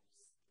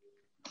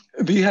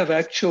 we have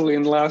actually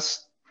in the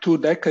last 2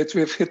 decades,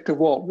 we've hit the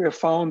wall. We have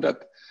found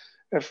that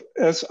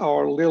as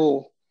our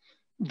little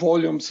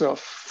volumes of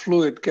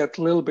fluid get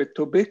a little bit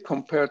too big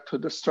compared to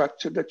the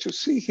structure that you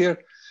see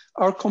here,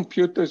 our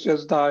computers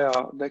just die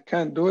out. They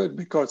can't do it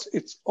because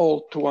it's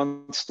all too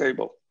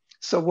unstable.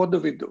 So what do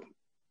we do?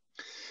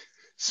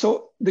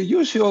 So the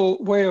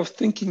usual way of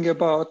thinking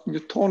about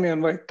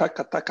Newtonian way,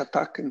 taka, taka,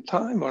 taka in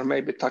time, or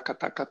maybe taka,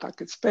 taka,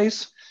 taka in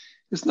space,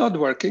 is not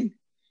working.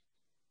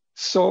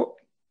 So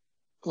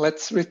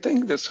let's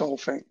rethink this whole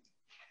thing.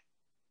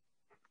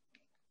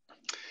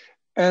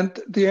 And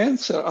the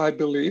answer, I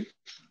believe,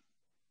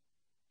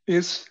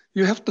 is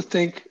you have to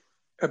think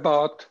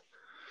about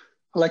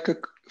like a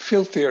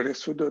field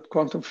theorist would do it,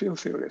 quantum field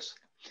theorists.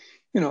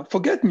 You know,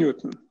 forget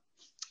Newton.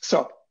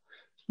 So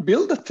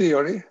build a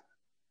theory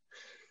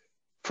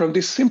from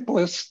the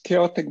simplest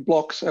chaotic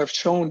blocks I've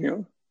shown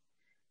you,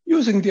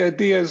 using the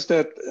ideas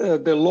that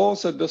the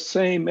laws are the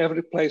same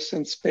every place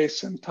in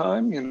space and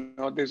time. You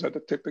know, these are the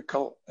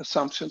typical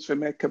assumptions we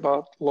make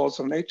about laws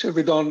of nature.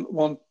 We don't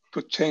want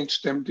to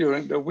change them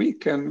during the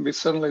week, and we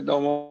certainly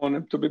don't want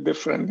them to be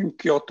different in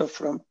Kyoto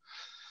from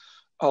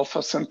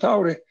Alpha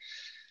Centauri.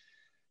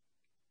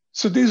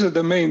 So these are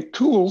the main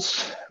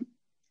tools.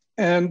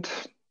 And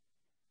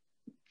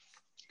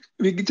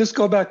we just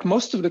go back,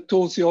 most of the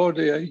tools you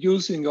already are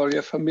using or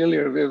you're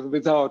familiar with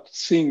without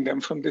seeing them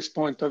from this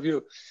point of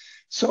view.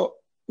 So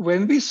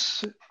when we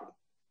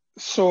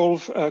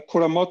solve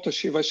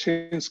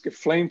Kuramoto-Shivashinsky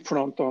flame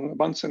front on a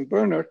Bunsen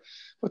burner,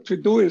 what we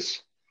do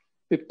is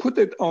we put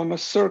it on a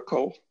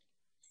circle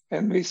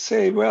and we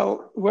say,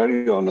 well, where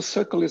you're on a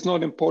circle is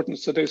not important.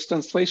 So there's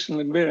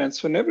translational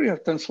invariance. Whenever you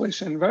have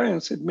translation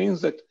invariance, it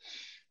means that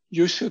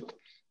you should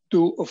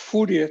do a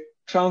Fourier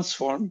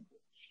transform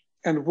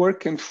and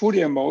work in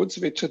Fourier modes,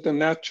 which are the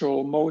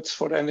natural modes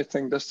for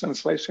anything that's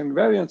translation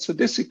invariant. So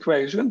this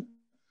equation,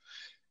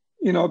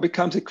 you know,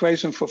 becomes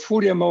equation for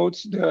Fourier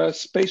modes. The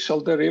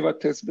spatial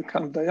derivatives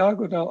become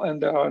diagonal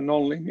and there are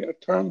nonlinear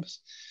terms.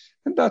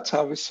 And that's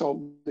how we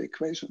solve the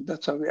equation.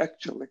 That's how we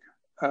actually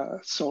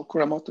solve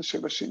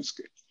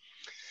Kuramoto-Shivashinsky.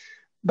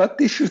 But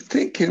if you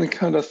think in a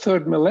kind of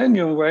third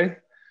millennium way,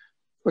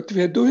 what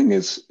we are doing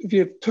is we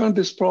have turned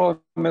this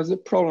problem as a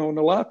problem on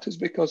a lattice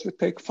because we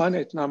take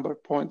finite number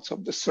of points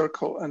of the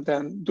circle and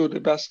then do the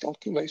best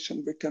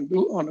calculation we can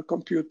do on a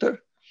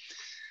computer.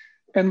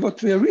 And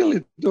what we are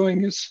really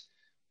doing is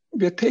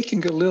we're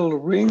taking a little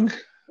ring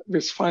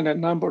with finite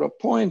number of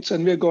points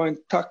and we're going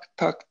tuck,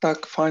 tuck,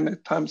 tuck,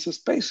 finite times the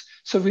space.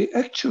 So we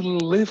actually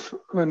live,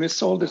 when we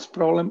solve this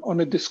problem, on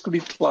a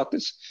discrete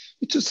lattice,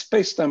 which is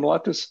space-time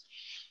lattice.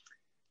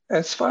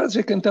 As far as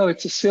we can tell,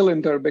 it's a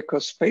cylinder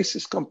because space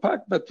is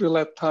compact, but we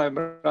let time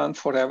run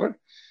forever.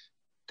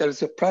 There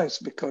is a price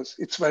because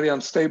it's very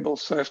unstable.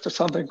 So after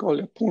something called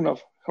a Lyapunov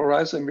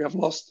horizon, we have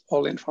lost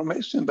all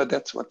information, but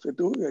that's what we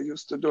do. We're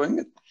used to doing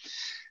it.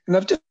 And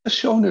I've just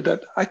shown you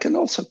that I can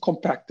also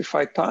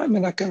compactify time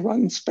and I can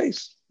run in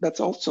space. That's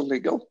also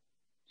legal.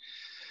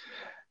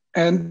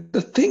 And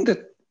the thing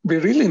that we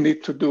really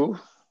need to do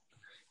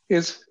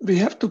is we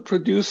have to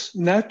produce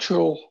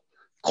natural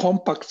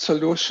compact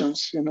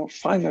solutions,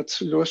 finite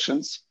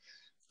solutions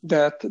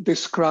that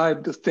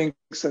describe the things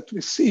that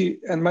we see.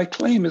 And my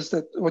claim is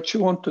that what you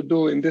want to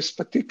do in this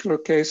particular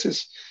case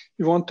is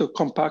you want to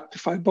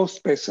compactify both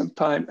space and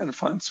time and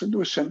find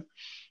solution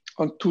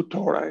on 2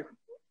 tori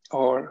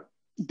or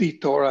d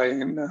tori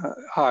in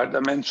higher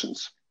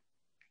dimensions.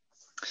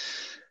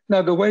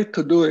 Now, the way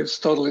to do it is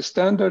totally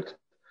standard.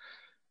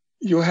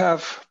 You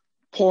have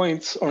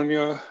points on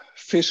your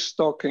fish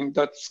stocking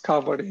that's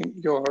covering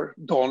your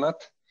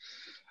donut.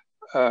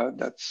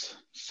 That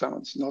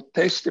sounds not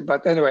tasty,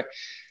 but anyway.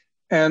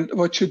 And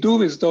what you do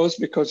with those,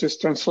 because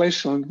it's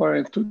translational and vary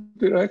in 2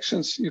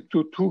 directions, you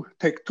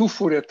take 2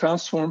 Fourier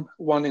transform,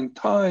 one in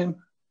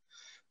time,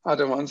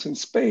 other ones in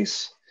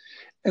space.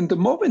 And the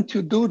moment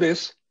you do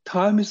this,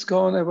 time is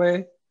going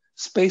away,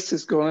 space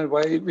is going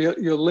away.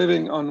 You're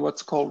living on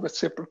what's called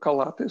reciprocal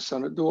lattice,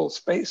 on a dual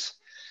space.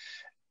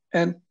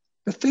 And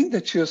the thing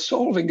that you're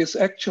solving is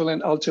actually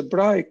an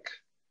algebraic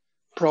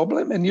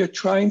problem, and you're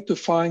trying to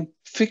find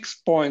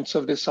fixed points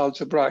of this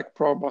algebraic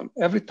problem.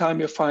 Every time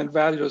you find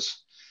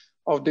values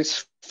of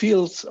these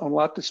fields on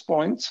lattice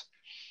points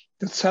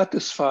that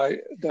satisfy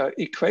the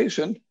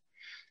equation,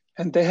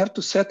 and they have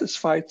to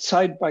satisfy it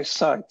side by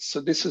side. So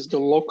this is the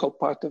local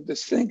part of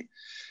this thing.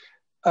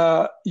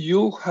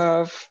 You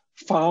have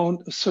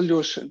found a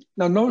solution.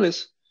 Now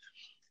notice,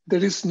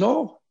 there is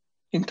no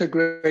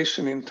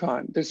integration in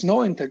time. There's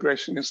no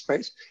integration in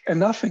space, and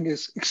nothing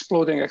is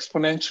exploding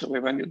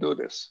exponentially when you do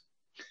this.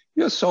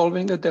 You're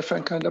solving a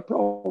different kind of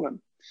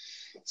problem.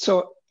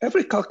 So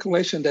every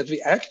calculation that we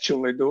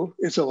actually do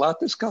is a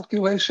lattice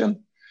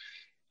calculation.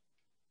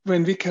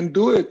 When we can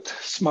do it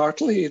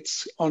smartly,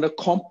 it's on a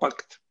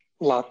compact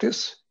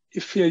lattice.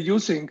 If we are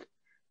using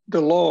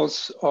the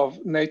laws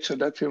of nature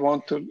that we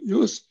want to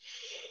use,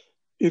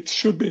 it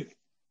should be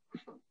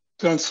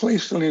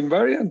translationally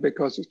invariant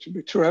because it should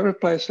be true every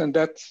place, and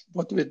that's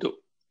what we do.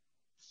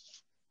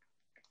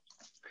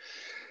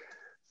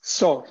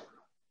 So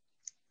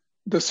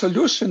the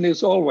solution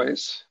is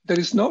always, there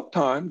is no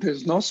time, there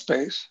is no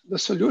space. The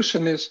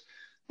solution is,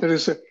 there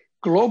is a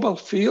global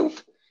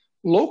field.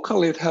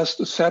 Locally, it has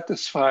to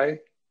satisfy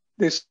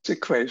this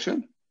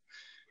equation.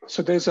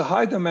 So there's a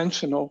high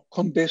dimensional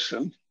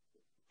condition,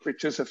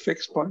 which is a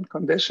fixed point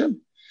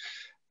condition.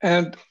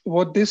 And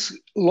what this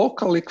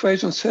local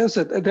equation says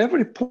that at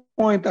every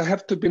point, I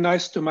have to be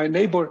nice to my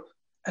neighbor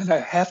and I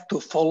have to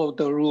follow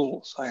the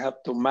rules. I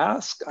have to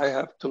mask, I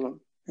have to,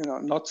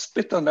 not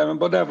spit on them, and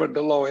whatever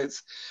the law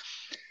is.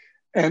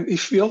 And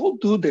if we all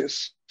do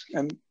this,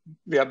 and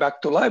we are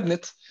back to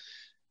Leibniz,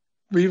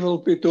 we will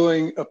be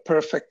doing a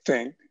perfect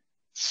thing.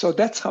 So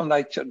that's how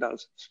nature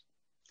does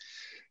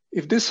it.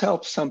 If this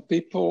helps some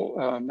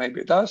people,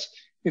 maybe it does.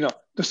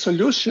 The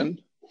solution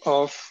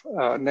of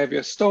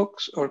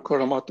Navier-Stokes or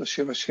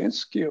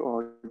Kuramoto-Shivashinsky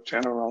or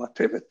general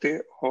relativity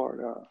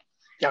or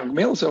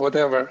Young-Mills or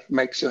whatever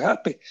makes you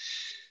happy,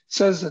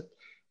 says that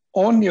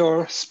on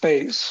your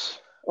space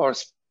or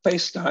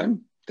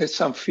space-time, there's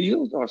some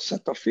field or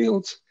set of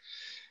fields,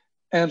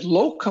 and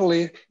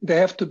locally they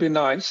have to be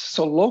nice.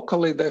 So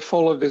locally they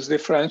follow this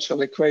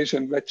differential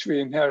equation which we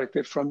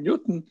inherited from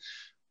Newton,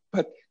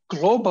 but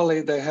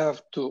globally they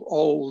have to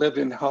all live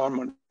in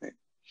harmony.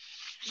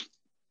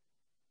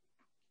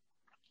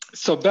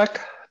 So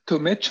back to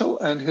Mitchell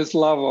and his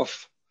love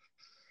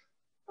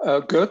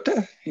of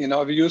Goethe.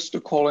 We used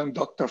to call him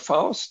Dr.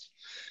 Faust.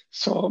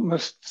 So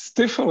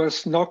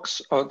Mephistopheles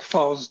knocks on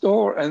Faust's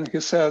door and he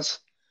says,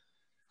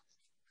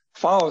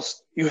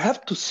 Faust, you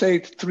have to say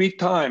it 3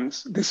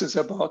 times. This is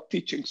about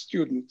teaching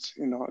students.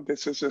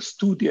 This is a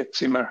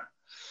Studiezimmer.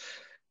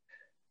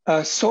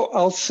 So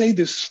I'll say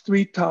this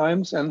 3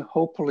 times and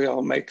hopefully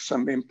I'll make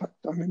some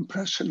impact on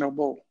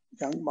impressionable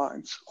young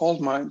minds.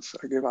 Old minds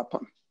I give up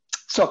on.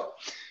 So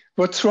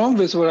what's wrong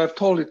with what I've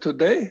told you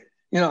today?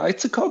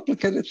 It's a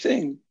complicated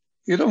thing.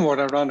 You don't want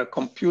to run a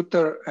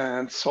computer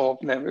and solve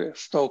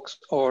Navier-Stokes,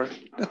 or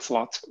that's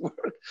lots of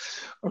work,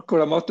 or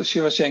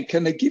Kuramoto-Shivashinsky.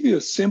 Can I give you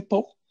a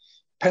simple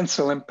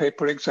pencil and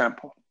paper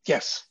example?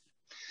 Yes.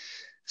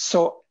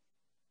 So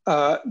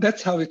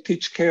that's how we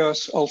teach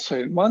chaos also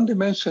in 1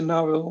 dimension.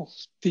 Now we'll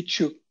teach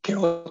you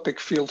chaotic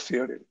field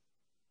theory.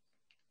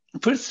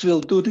 First,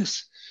 we'll do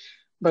this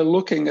by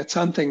looking at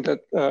something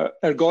that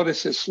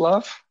ergodicists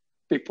love,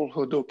 people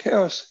who do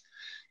chaos.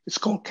 It's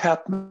called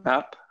cat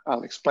map.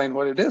 I'll explain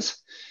what it is.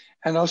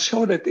 And I'll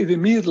show that it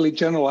immediately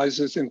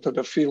generalizes into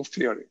the field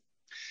theory.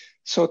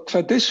 So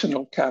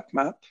traditional cat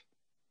map.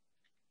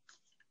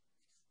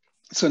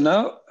 So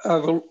now I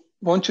will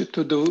want you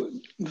to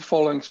do the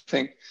following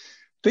thing.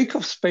 Think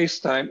of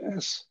space-time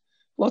as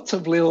lots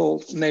of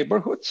little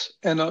neighborhoods,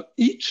 and on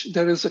each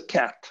there is a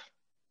cat.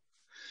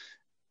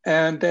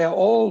 And they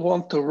all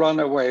want to run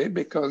away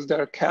because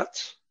they're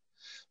cats,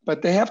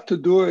 but they have to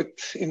do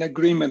it in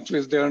agreement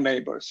with their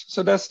neighbors.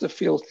 So that's the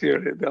field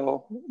theory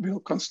we'll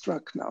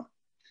construct now.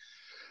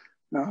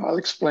 Now I'll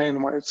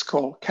explain why it's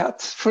called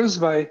cats. First,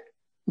 by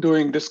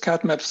doing this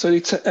cat map. So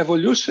it's an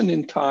evolution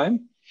in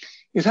time.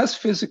 It has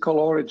physical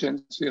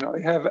origins. You know,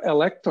 you have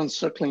electrons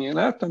circling an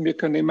atom. You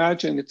can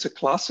imagine it's a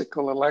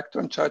classical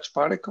electron charged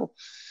particle.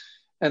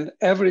 And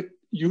every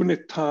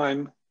unit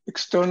time,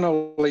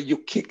 externally, you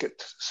kick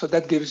it. So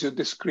that gives you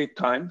discrete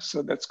time.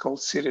 So that's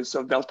called series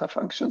of delta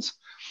functions.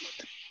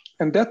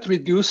 And that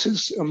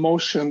reduces a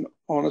motion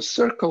on a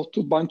circle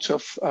to a bunch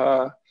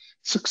of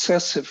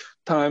successive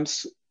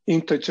times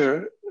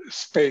integer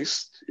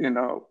spaced, you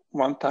know,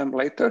 one time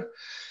later.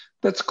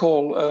 That's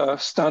called a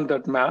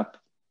standard map.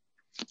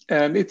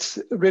 And it's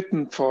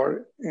written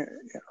for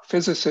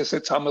physicists,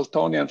 it's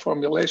Hamiltonian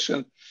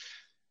formulation.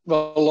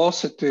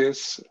 Velocity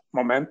is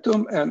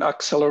momentum and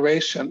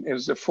acceleration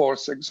is the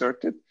force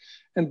exerted.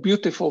 And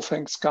beautiful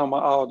things come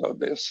out of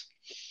this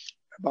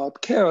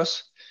about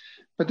chaos.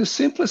 But the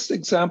simplest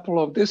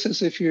example of this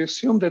is if you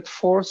assume that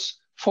force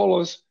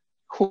follows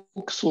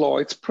Hooke's law,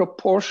 it's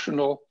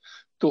proportional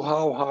to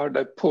how hard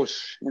I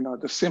push, you know,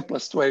 the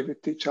simplest way we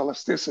teach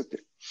elasticity.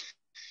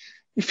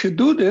 If you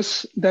do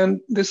this,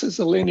 then this is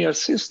a linear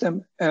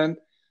system. And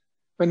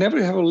whenever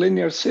you have a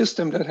linear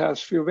system that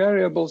has few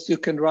variables, you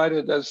can write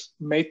it as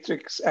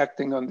matrix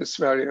acting on these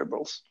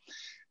variables.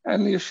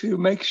 And if you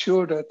make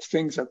sure that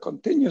things are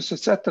continuous,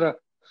 etc.,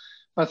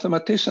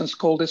 mathematicians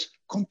call this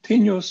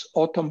continuous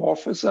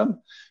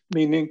automorphism,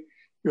 meaning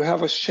you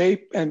have a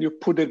shape and you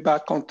put it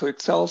back onto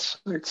itself.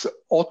 So it's an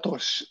auto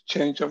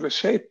change of a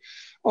shape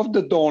of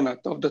the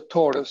donut, of the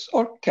tortoise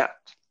or cat.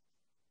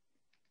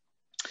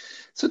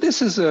 So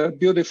this is a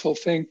beautiful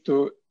thing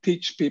to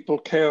teach people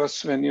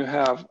chaos when you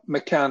have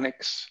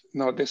mechanics,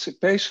 no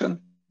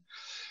dissipation.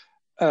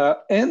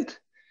 And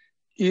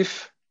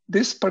if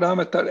this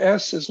parameter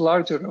S is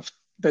larger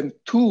than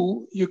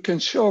 2, you can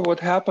show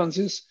what happens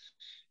is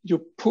you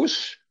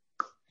push,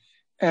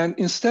 and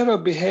instead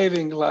of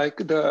behaving like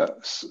the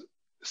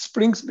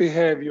springs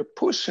behave, you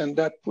push and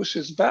that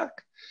pushes back.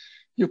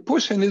 You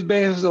push and it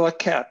behaves like a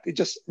cat, it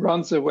just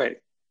runs away.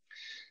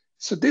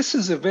 So this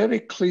is a very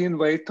clean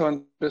way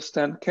to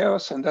understand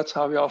chaos, and that's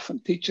how we often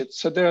teach it.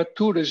 So there are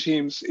two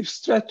regimes. If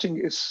stretching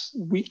is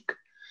weak,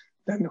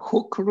 then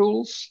Hooke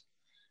rules.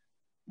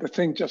 The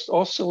thing just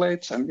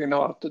oscillates, and we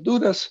know how to do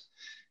this.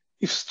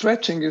 If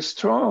stretching is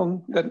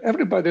strong, then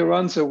everybody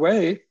runs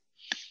away.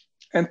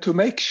 And to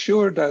make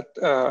sure that,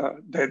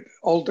 that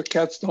all the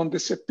cats don't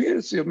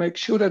disappear, so you make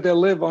sure that they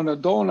live on a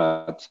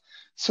donut.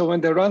 So when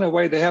they run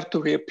away, they have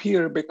to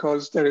reappear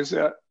because there is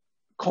a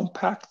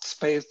compact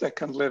space they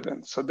can live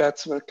in. So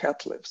that's where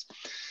cat lives.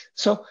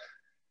 So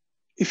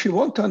if you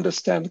want to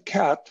understand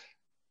chaos,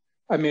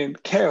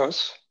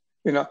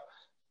 you know,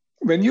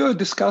 when you're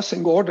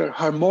discussing order,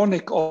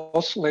 harmonic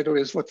oscillator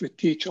is what we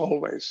teach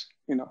always,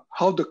 you know,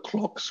 how the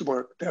clocks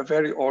work, they're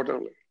very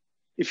orderly.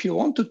 If you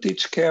want to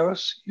teach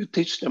chaos, you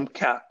teach them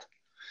cat.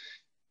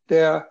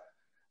 They're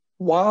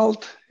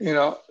wild, you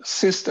know,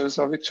 sisters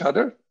of each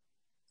other.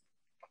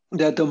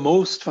 They're the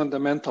most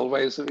fundamental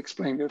ways of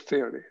explaining your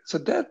theory. So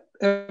that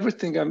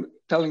everything I'm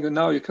telling you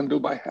now, you can do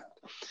by hand.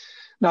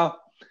 Now,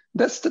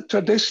 that's the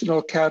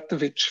traditional cat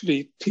which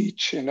we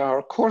teach in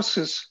our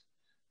courses,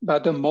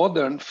 but the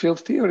modern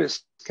field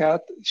theorist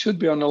cat should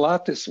be on a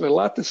lattice, where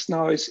lattice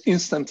now is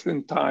instant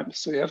in time.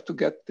 So you have to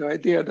get the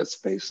idea that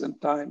space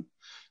and time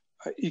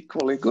are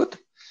equally good.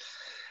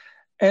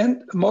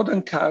 And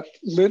modern cat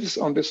lives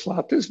on this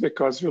lattice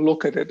because we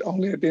look at it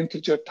only at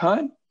integer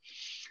time.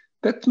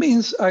 That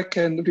means I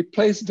can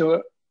replace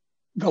the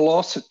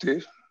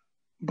velocity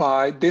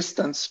by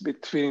distance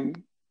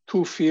between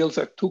two fields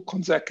at two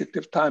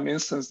consecutive time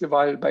instants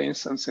divided by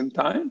instants in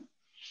time.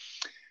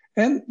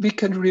 And we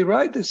can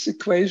rewrite this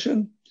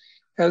equation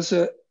as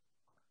a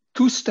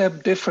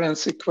two-step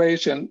difference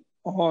equation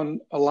on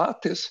a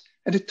lattice.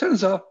 And it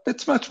turns out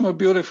that's much more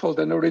beautiful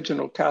than the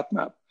original cat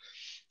map.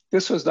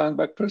 This was done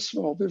by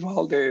Percival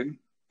Vivaldi in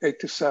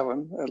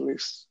 '87, at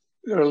least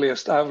the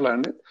earliest I've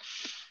learned it.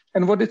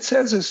 And what it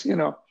says is, you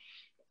know,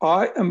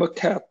 I am a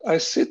cat. I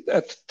sit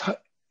at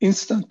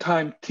instant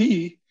time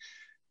t,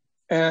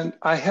 and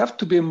I have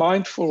to be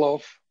mindful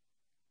of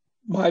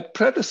my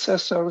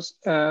predecessors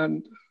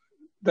and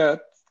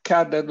that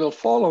cat that will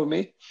follow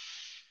me.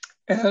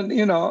 And,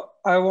 you know,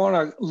 I want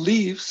to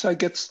leave, so I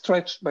get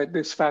stretched by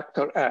this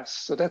factor S.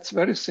 So that's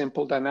very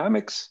simple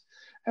dynamics.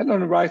 And on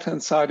the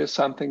right-hand side is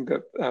something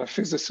that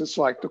physicists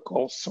like to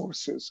call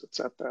sources,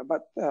 etc.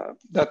 But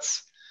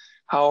that's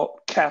how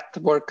cat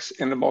works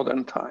in the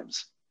modern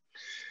times.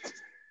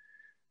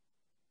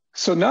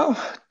 So now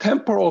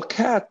temporal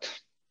cat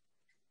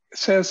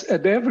says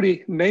at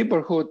every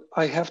neighborhood,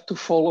 I have to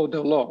follow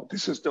the law.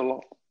 This is the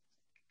law.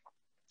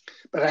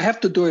 But I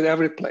have to do it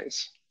every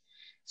place.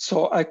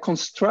 So I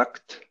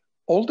construct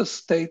all the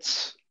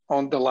states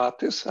on the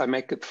lattice. I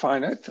make it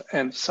finite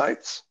and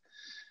sites.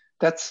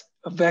 That's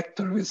a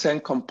vector with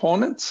n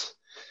components.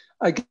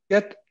 I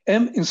get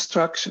m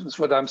instructions,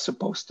 what I'm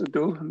supposed to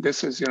do.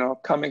 This is, you know,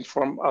 coming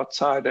from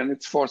outside and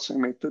it's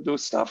forcing me to do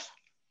stuff.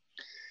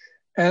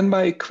 And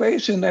my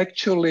equation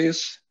actually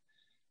is,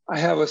 I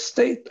have a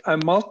state, I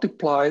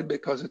multiply it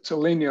because it's a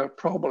linear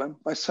problem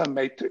by some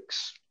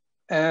matrix,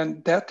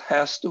 and that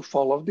has to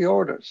follow the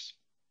orders.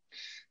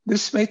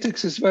 This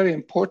matrix is very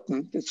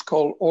important. It's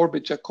called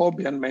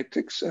Orbi-Jacobian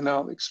matrix, and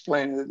I'll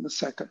explain it in a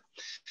second.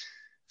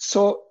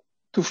 So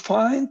to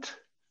find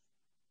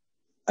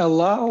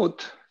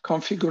allowed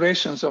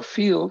configurations of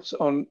fields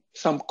on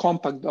some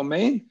compact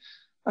domain,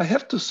 I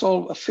have to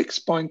solve a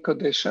fixed point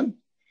condition,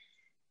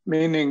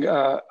 meaning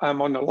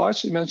I'm on a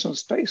large dimensional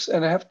space,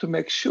 and I have to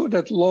make sure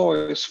that law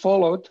is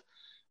followed,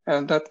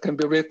 and that can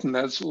be written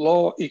as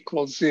law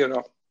equals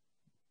 0.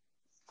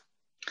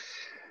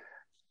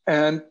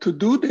 And to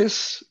do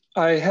this,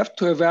 I have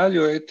to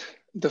evaluate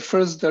the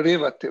first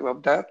derivative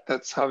of that.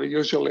 That's how we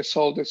usually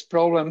solve these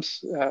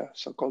problems,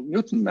 so-called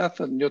Newton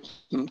method.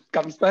 Newton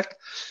comes back.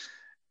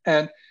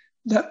 And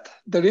that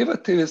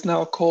derivative is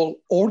now called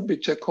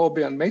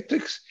Orbi-Jacobian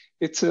matrix.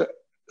 It's a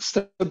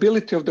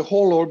stability of the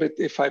whole orbit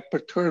if I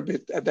perturb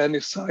it at any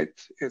site.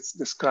 It's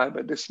described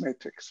by this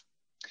matrix.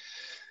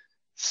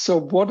 So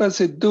what does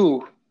it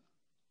do?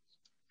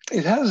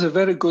 It has a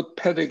very good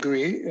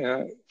pedigree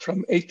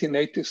from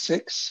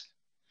 1886.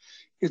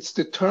 Its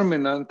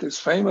determinant is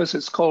famous.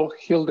 It's called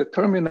Hill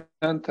determinant,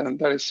 and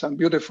there is some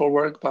beautiful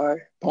work by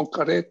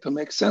Poincaré to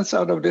make sense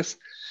out of this.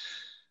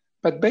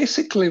 But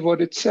basically what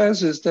it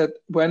says is that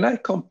when I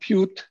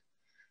compute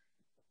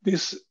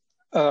these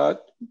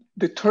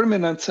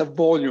determinants of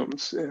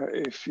volumes,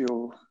 if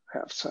you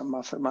have some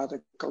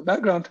mathematical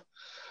background,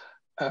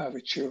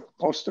 which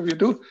most of you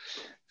do.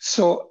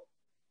 So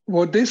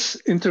what this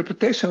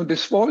interpretation of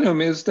this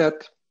volume is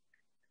that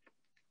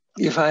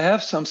if I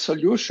have some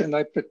solution,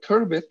 I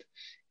perturb it,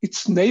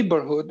 its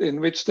neighborhood in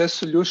which the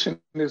solution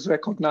is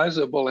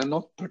recognizable and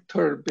not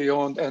perturbed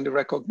beyond any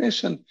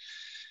recognition,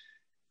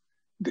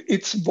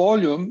 its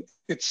volume,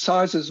 its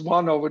size is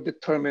 1 over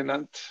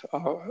determinant,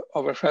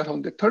 over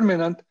Fredholm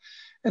determinant.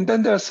 And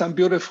then there are some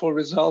beautiful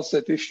results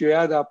that if you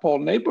add up all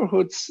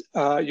neighborhoods,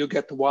 you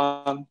get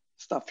 1,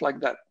 stuff like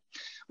that.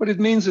 What it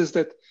means is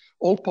that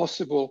all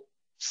possible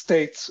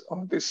states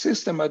of this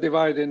system are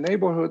divided in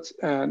neighborhoods,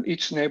 and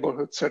each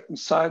neighborhood certain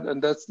size,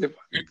 and that's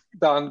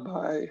done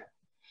by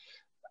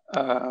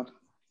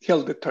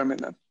Hill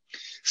determinant.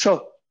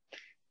 So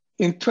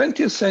in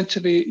 20th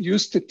century,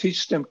 used to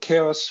teach them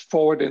chaos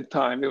forward in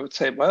time. We would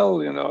say,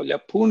 well, you know,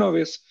 Lyapunov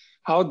is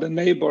how the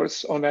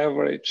neighbors on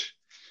average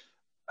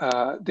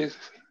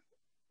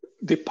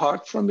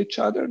depart from each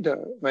other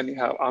when you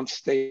have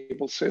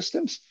unstable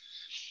systems.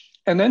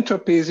 And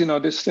entropy is, you know,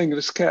 this thing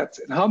with cats.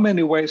 In how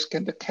many ways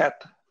can the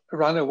cat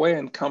run away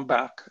and come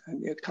back?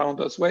 And you count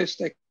those ways,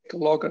 take a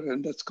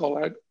logarithm, that's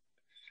called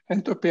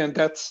entropy, and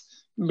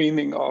that's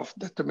meaning of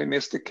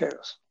deterministic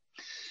chaos.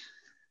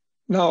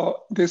 Now,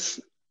 this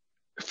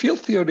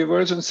field theory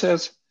version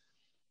says,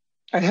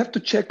 I have to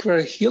check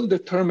where Hill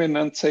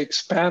determinants are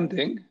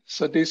expanding.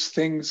 So these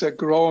things are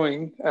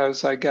growing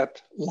as I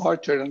get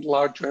larger and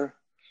larger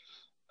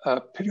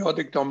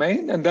periodic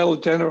domain, and that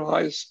will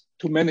generalize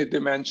to many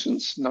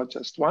dimensions, not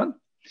just one.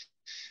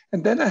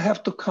 And then I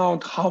have to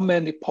count how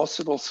many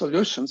possible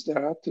solutions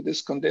there are to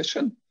this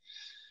condition.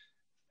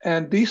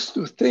 And these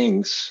two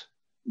things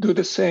do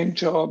the same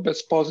job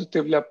as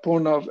positive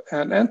Lyapunov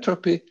and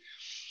entropy,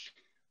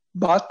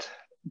 but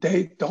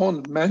they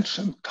don't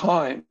mention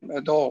time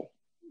at all.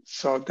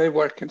 So they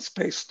work in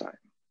space-time.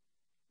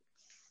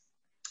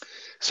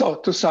 So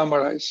to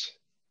summarize,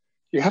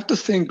 you have to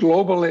think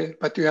globally,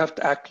 but you have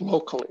to act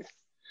locally.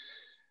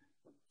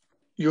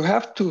 You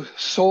have to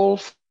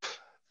solve,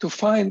 to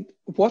find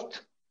what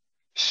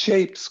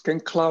shapes can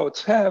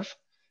clouds have.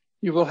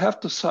 You will have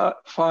to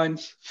find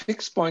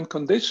fixed point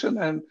condition,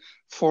 and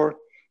for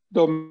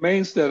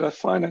domains that are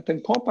finite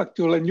and compact,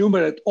 you'll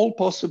enumerate all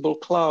possible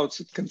clouds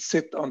that can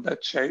sit on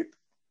that shape.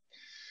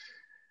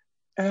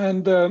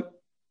 And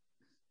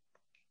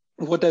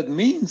what that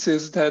means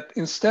is that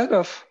instead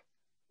of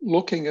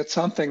looking at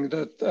something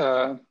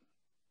that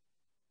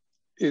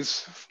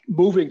is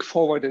moving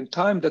forward in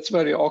time, that's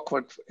very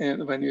awkward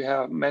when you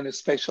have many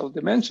spatial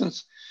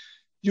dimensions,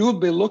 you'll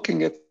be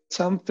looking at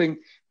something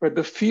where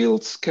the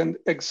fields can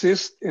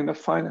exist in a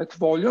finite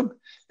volume,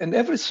 and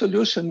every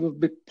solution will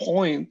be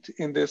point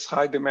in this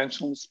high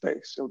dimensional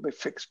space. It'll be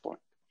fixed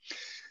point.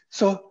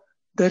 So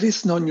there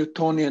is no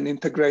Newtonian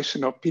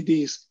integration of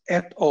PDEs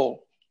at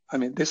all. I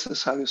mean, this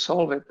is how you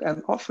solve it,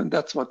 and often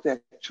that's what they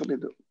actually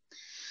do.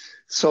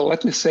 So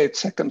let me say it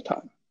second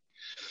time.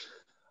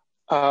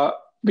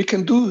 We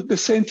can do the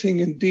same thing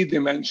in D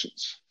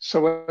dimensions.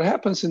 So what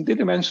happens in D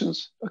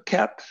dimensions, a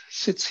cat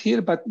sits here,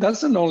 but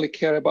doesn't only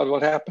care about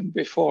what happened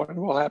before and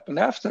what happened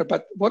after,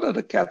 but what are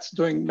the cats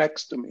doing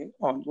next to me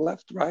on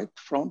left, right,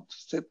 front,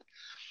 sit.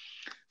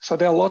 So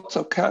there are lots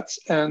of cats,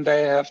 and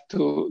they have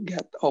to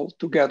get all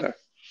together.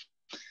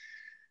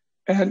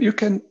 And you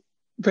can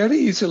very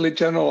easily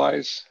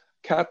generalize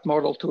cat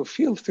model to a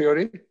field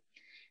theory.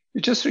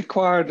 You just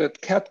require that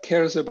cat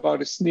cares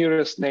about its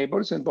nearest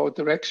neighbors in both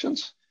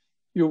directions.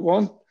 You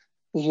want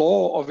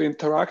law of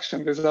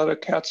interaction with other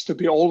cats to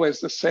be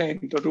always the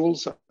same. The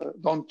rules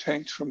don't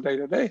change from day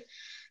to day.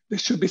 They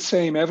should be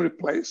same every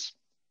place.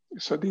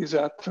 So these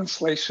are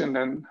translation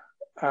and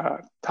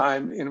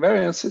time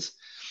invariances.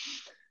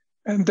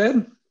 And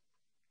then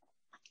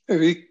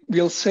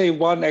we'll say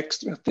one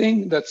extra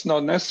thing that's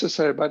not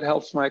necessary, but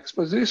helps my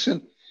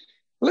exposition.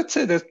 Let's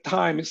say that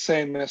time is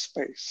same as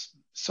space.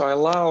 So I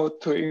allow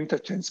to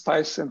interchange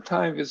space and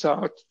time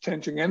without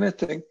changing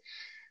anything.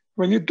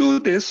 When you do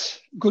this,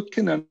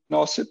 Gutkin and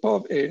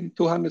Osipov in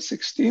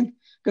 216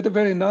 get a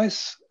very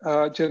nice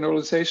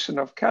generalization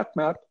of cat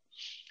map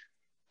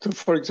to,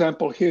 for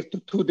example, here to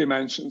 2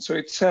 dimensions. So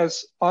it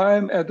says,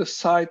 I'm at the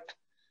site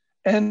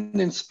n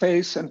in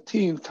space and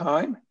t in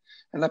time,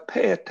 and I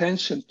pay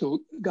attention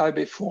to guy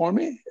before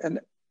me and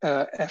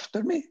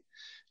after me.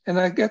 And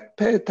I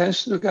pay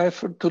attention to the guy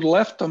to the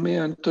left of me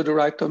and to the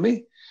right of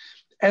me.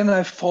 And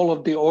I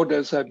follow the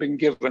orders I've been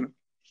given.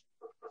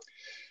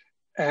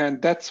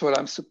 And that's what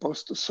I'm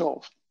supposed to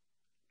solve.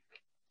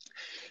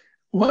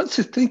 Once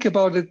you think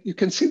about it, you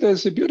can see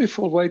there's a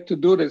beautiful way to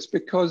do this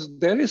because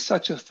there is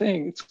such a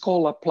thing. It's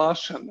called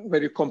Laplacian,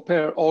 where you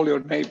compare all your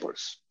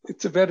neighbors.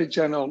 It's a very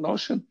general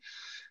notion,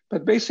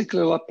 but basically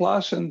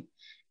Laplacian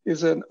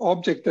is an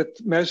object that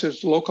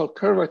measures local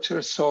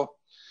curvature. So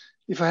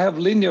if I have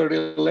linear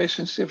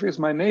relationship with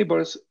my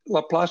neighbors,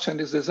 Laplacian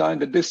is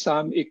designed that this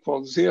sum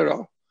equals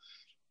 0.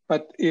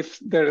 But if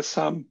there are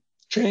some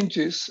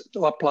changes, the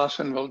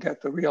Laplacian will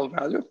get a real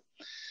value.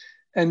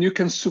 And you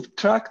can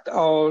subtract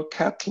our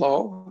cat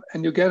law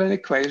and you get an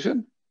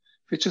equation,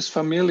 which is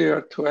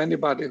familiar to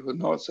anybody who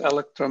knows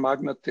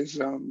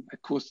electromagnetism,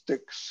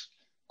 acoustics,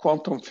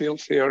 quantum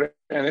field theory,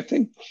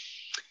 anything.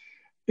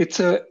 It's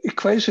an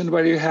equation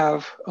where you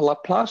have a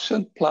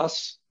Laplacian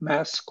plus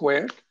mass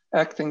squared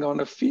acting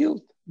on a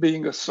field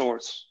being a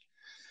source.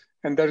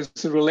 And there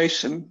is a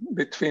relation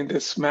between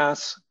this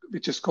mass,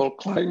 which is called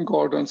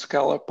Klein-Gordon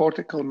scalar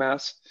particle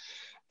mass,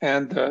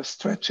 and the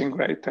stretching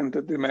rate and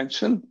the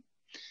dimension.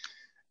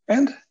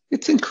 And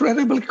it's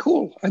incredibly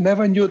cool. I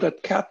never knew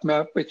that cat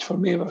map, which for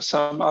me was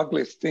some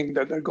ugly thing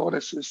that the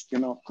goddesses,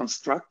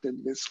 constructed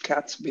with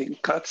cats being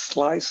cut,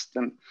 sliced,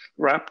 and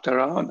wrapped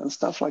around and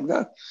stuff like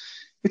that.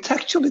 It's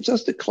actually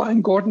just a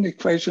Klein-Gordon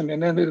equation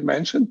in any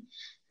dimension.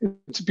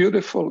 It's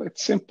beautiful,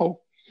 it's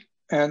simple.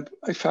 And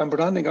if I'm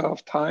running out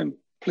of time,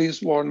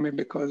 please warn me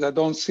because I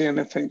don't see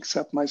anything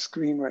except my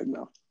screen right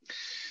now.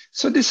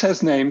 So this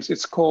has names.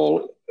 It's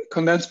called,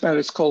 condensed matter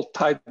is called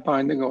tight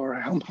binding or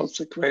Helmholtz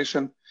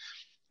equation.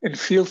 In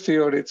field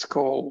theory, it's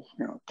called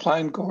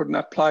Klein-Gordon.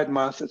 Applied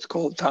math, it's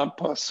called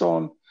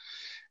Poisson.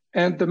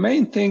 And the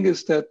main thing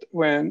is that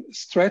when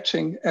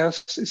stretching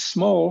S is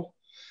small,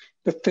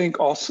 the thing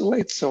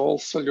oscillates, so all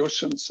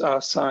solutions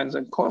are sines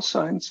and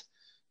cosines.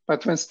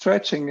 But when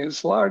stretching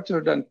is larger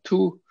than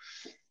 2,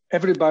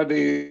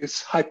 everybody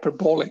is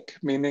hyperbolic,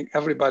 meaning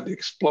everybody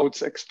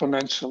explodes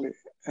exponentially.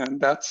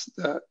 And that's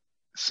the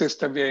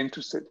system we're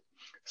interested in.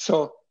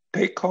 So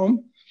take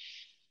home,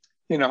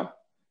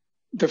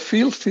 the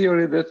field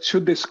theory that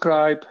should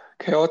describe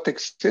chaotic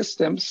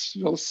systems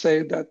will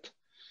say that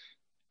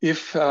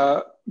if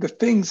the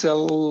things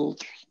are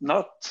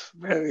not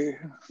very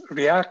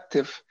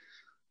reactive,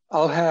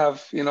 I'll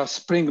have,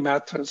 spring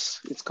matters.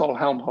 It's called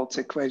Helmholtz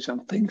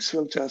equation. Things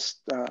will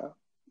just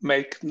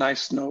make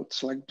nice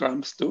notes like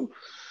drums do.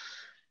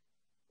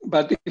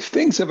 But if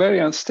things are very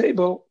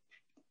unstable,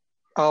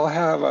 I'll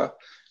have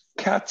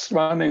cats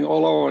running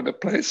all over the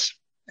place,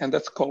 and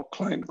that's called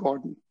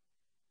Klein-Gordon.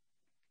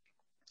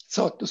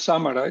 So to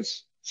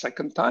summarize,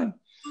 second time,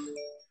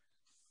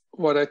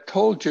 what I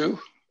told you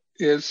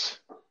is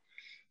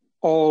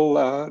all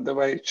the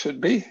way it should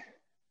be.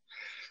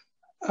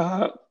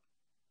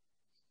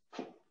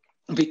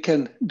 We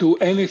can do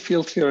any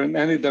field theory in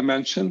any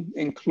dimension,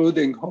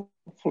 including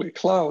hopefully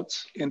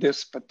clouds in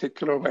this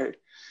particular way.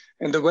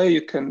 And the way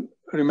you can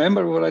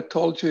remember what I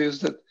told you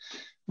is that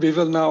we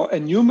will now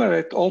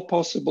enumerate all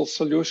possible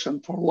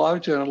solutions for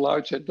larger and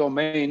larger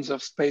domains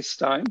of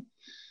space-time.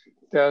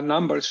 Their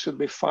numbers should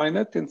be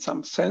finite in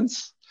some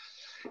sense.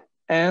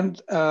 And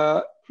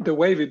the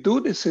way we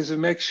do this is we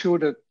make sure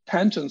that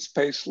tangent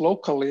space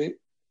locally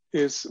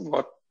is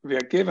what we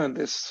are given,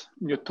 this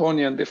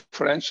Newtonian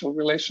differential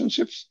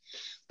relationships.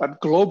 But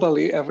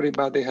globally,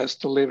 everybody has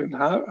to live in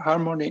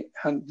harmony,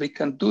 and we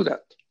can do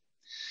that.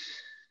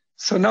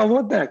 So now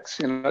what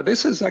next?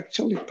 This is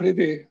actually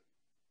pretty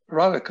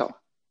radical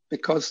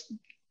because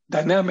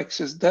dynamics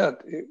is dead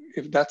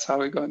if that's how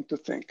we're going to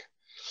think.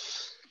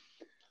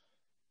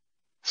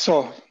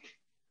 So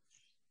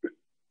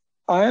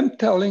I am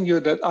telling you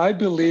that I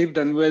believe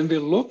that when we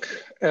look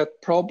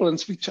at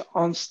problems which are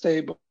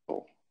unstable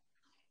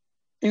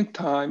in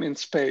time, in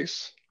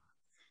space,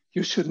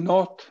 you should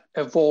not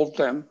evolve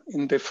them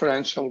in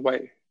differential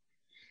way.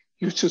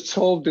 You should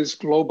solve these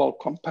global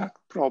compact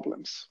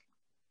problems.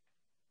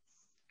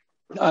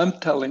 I'm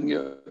telling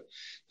you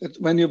that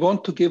when you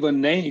want to give a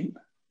name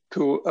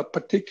to a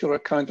particular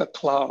kind of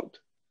cloud,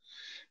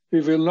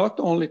 we will not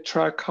only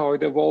track how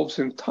it evolves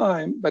in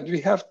time, but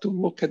we have to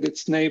look at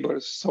its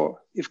neighbors. So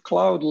if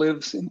cloud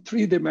lives in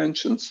 3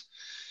 dimensions,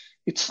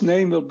 its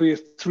name will be a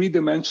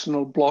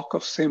 3-dimensional block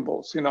of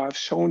symbols. I've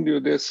shown you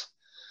this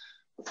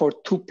for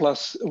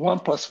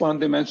 1+1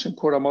 dimension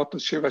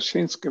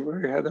Kuramoto-Shivashinsky,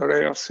 where you had an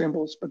array of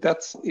symbols, but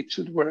it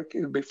should work.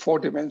 It would be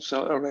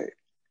 4-dimensional array.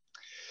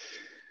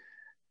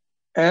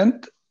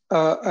 And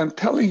I'm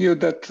telling you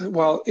that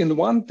while in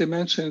 1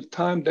 dimension in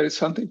time, there is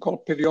something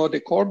called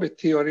periodic orbit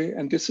theory,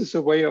 and this is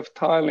a way of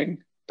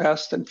tiling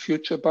past and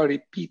future by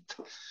repeat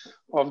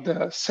of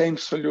the same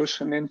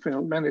solution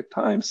infinite many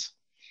times.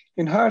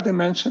 In higher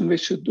dimension, we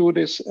should do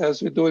this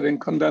as we do it in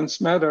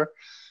condensed matter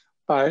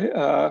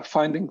by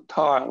finding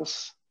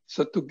tiles.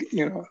 So to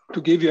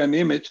give you an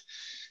image,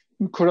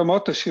 in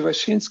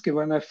Kuramoto-Shivashinsky,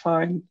 when I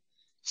find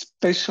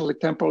spatially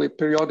temporally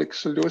periodic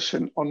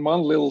solution on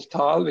one little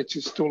tile, which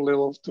is too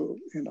little to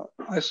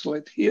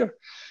isolate here,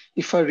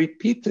 if I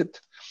repeat it,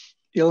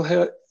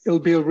 it'll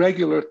be a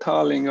regular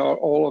tiling of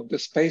all of the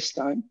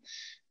space-time.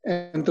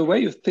 And the way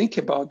you think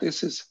about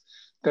this is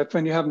that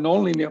when you have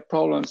nonlinear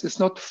problems, it's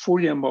not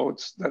Fourier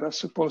modes that are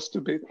supposed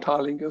to be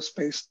tiling your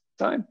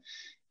space-time.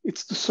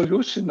 It's the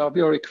solution of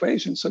your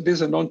equation. So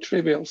these are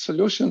non-trivial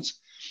solutions.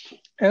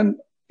 And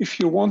if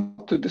you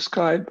want to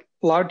describe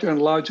larger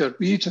and larger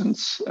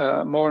regions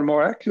more and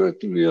more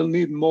accurately, we'll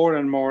need more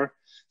and more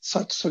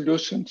such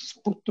solutions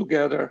put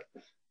together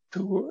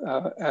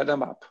to add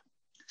them up.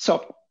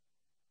 So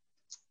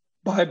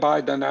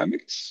bye-bye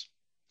dynamics.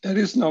 There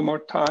is no more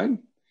time.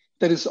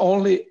 There is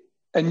only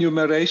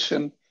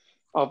enumeration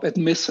of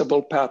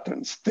admissible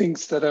patterns,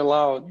 things that are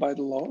allowed by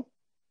the law.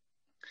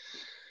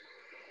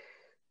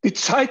 The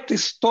Zeit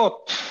is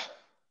tot.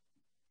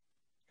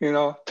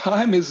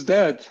 Time is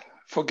dead.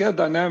 Forget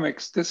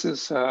dynamics. This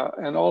is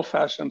an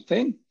old-fashioned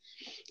thing.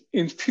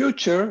 In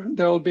future,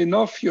 there will be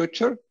no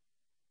future.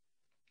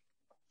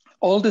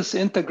 All these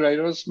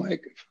integrators my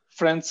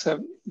friends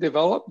have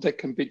developed, they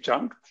can be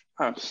junked.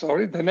 I'm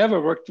sorry, they never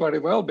worked very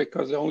well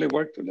because they only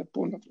worked with a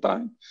point of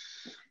time.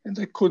 And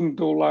they couldn't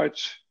do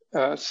large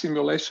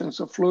simulations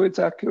of fluids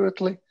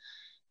accurately.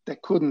 They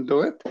couldn't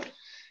do it.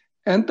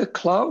 And the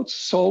clouds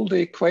solve the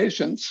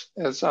equations,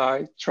 as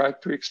I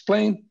tried to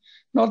explain,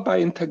 not by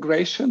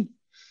integration,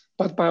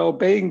 but by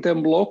obeying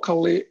them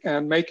locally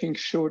and making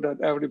sure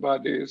that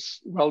everybody is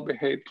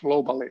well-behaved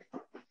globally.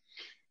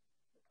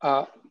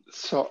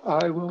 So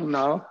I will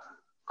now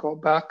go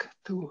back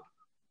to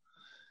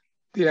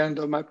the end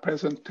of my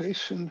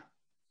presentation.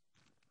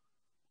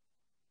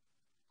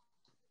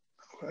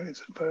 Where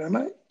is it? Where am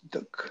I?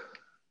 Duck.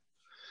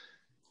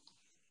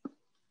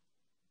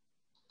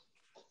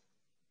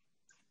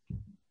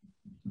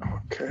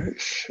 Okay,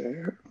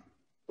 share.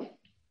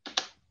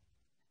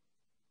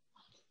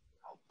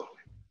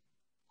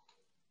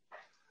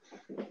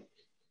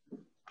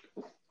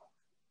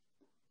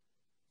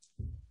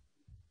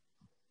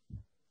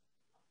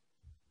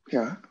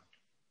 Yeah.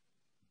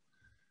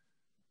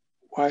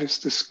 Why is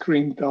the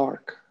screen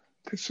dark?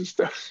 This is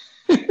the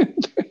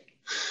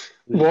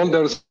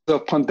wonders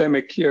of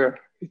pandemic year.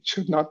 It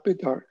should not be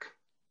dark.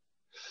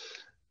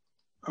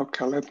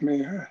 Okay, let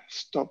me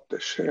stop the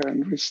share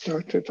and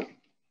restart it.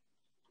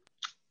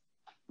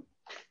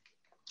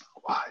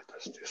 Why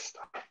does this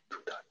stuff do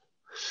that?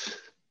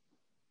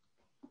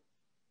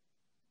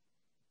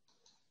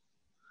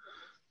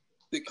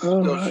 I think he's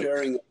still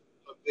sharing a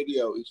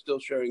video. He's still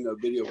sharing a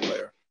video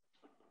player.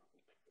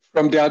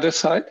 From the other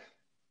side?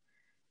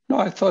 No,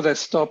 I thought I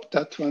stopped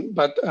that one,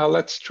 but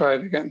let's try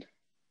it again.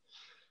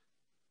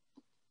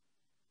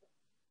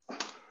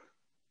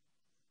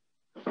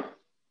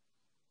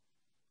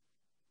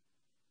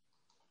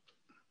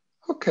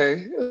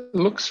 Okay, it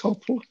looks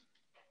hopeful.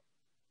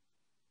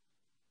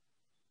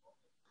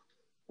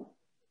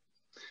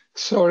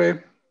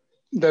 Sorry,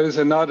 there is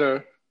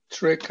another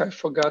trick. I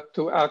forgot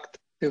to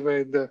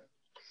activate the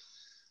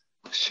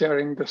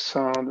sharing the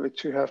sound,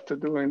 which you have to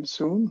do in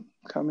Zoom.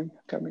 Coming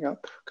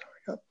up.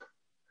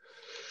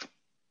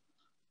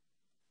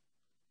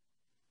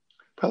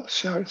 Well,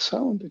 share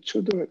sound, it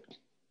should do it.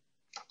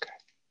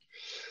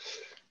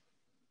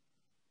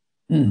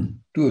 Okay.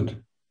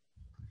 Good.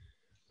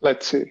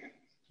 Let's see.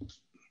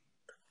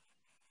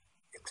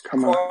 It's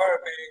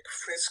requiring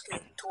frisky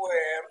 2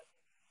 a.m.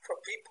 for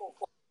people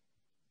who...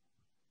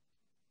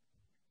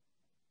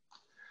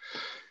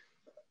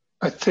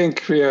 I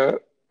think we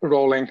are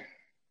rolling.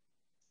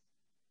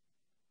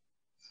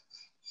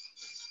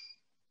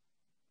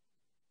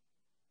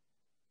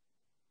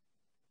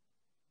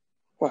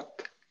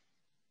 What?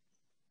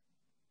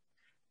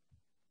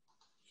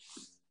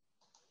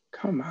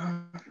 Come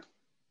on.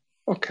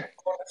 Okay.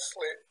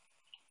 Honestly,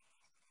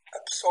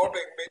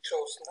 absorbing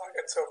Mitchell's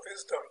nuggets of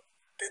wisdom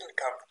didn't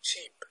come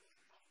cheap.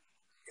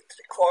 It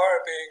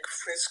required being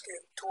frisky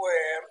at 2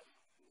 a.m.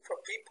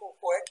 for people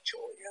who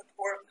actually had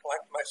work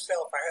like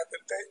myself. I had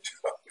a day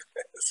job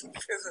as a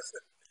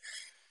physicist.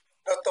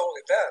 Not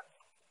only that,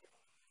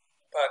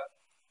 but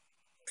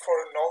for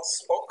a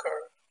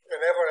non-smoker,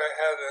 whenever I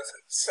had a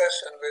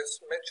session with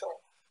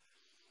Mitchell,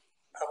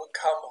 I would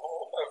come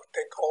home, I would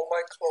take all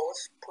my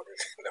clothes, put it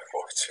in the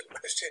washing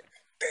machine,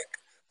 take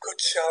a good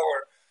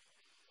shower,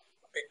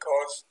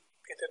 because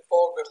it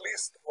involved at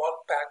least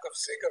 1 pack of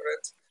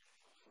cigarettes,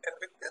 and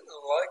we didn't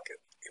like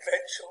it.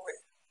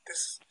 Eventually,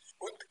 this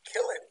would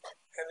kill him,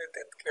 and it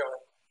did kill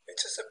him.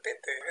 which is a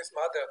pity. His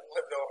mother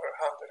lived over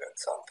 100 and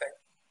something.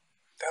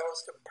 That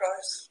was the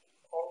price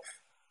of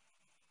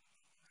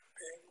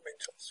being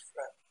Mitchell's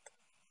friend.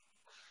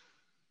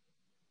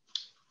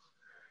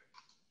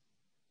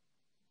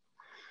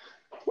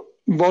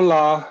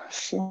 Voila.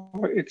 So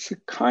it's a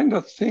kind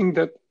of thing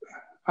that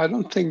I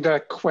don't think there are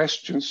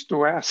questions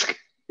to ask.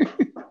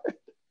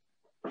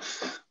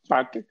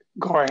 But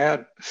go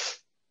ahead.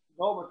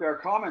 No, but there are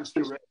comments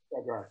to raise.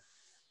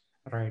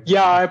 Right.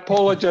 Yeah, I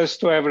apologize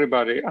to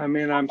everybody. I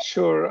mean, I'm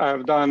sure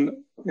I've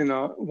done,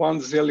 1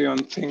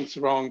 zillion things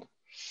wrong.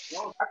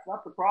 No, that's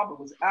not the problem.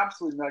 It was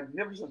absolutely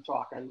magnificent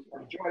talk. I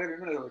enjoyed every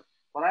minute of it.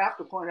 But I have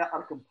to point out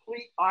a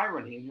complete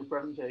irony in your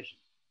presentation.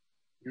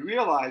 You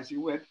realize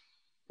you went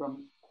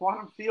from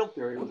quantum field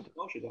theory, what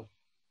Kenosha does,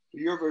 to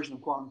your version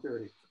of quantum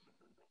theory,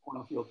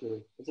 quantum field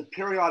theory. It's a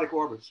periodic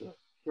orbit, sir.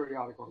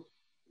 Periodic orbit.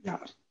 Yeah,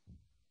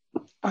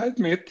 I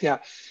admit, yeah.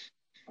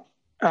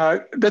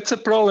 That's a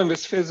problem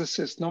with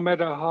physicists. No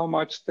matter how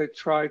much they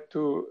try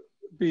to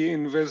be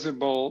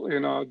invisible,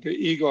 the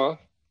ego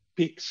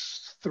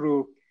peeks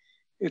through.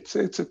 It's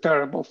a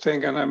terrible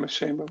thing, and I'm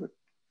ashamed of it.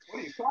 What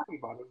are you talking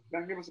about? It was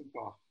magnificent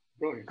talk.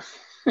 Brilliant.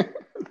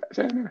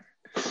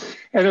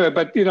 Anyway,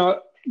 but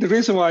the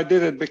reason why I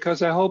did it,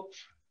 because I hope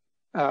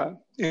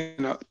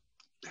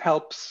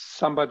helps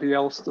somebody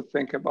else to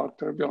think about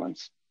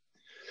turbulence.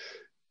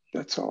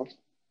 That's all.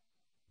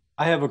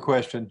 I have a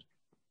question.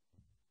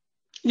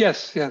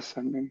 Yes.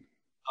 I mean.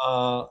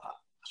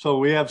 So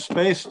we have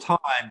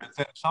space-time, but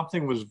then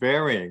something was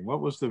varying. What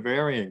was the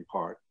varying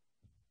part?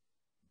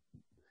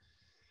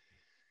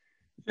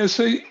 Yeah,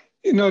 so,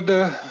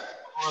 the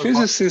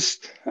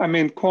physicists,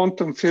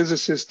 quantum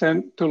physicists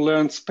tend to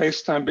learn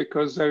space-time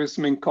because there is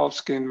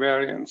Minkowski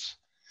invariance.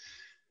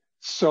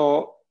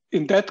 So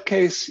in that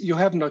case, you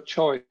have no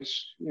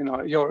choice.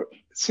 Your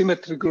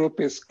symmetry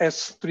group is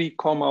S3,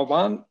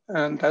 1,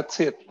 and that's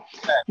it.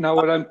 Now,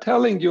 what I'm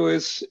telling you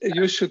is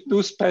you should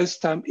do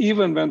space-time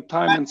even when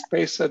time and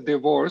space are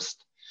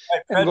divorced.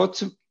 Hey,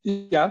 and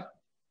yeah?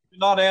 You're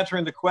not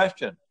answering the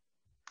question.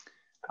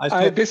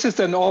 This is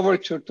an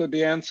overture to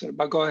the answer,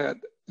 but go ahead.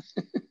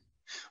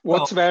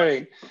 What's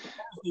varying?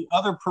 The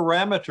other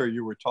parameter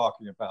you were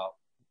talking about,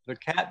 the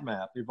cat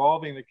map,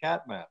 evolving the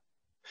cat map.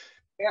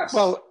 Yes.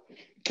 Well,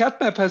 cat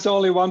map has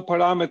only one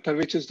parameter,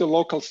 which is the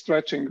local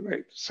stretching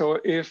rate. So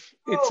if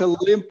it's a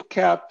limp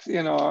cat,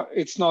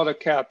 it's not a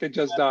cat, it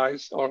just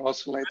dies or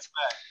oscillates.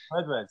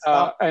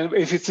 Predrag, and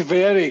if it's a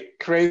very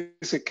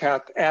crazy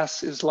cat,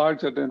 S is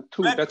larger than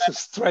 2, that's a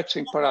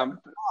stretching parameter.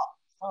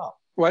 Stop.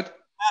 What?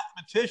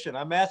 Mathematician,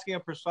 I'm asking a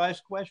precise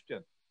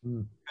question.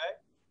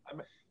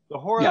 Okay?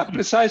 Yeah,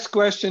 precise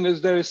question is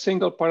there a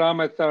single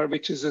parameter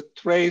which is a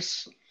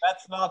trace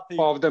That's not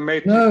the of the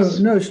matrix?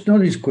 No, it's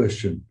not his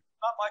question.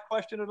 Not my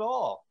question at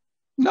all.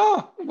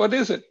 No, what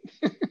is it?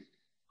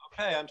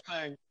 Okay, I'm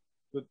saying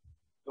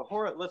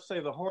let's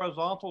say the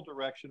horizontal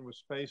direction was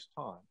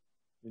space-time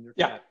in your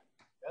cat.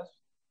 Yes.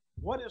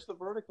 What is the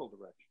vertical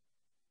direction?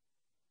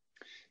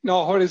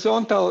 No,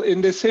 horizontal,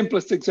 in the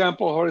simplest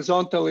example,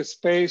 horizontal is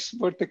space,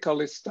 vertical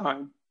is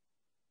time.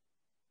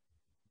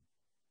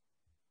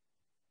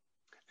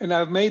 And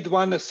I've made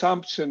one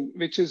assumption,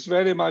 which is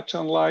very much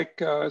unlike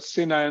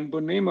Sinha and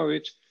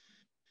Bunimovic,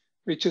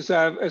 which is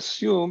I've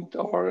assumed,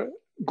 or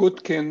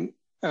Gutkin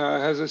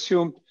has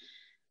assumed,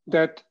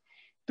 that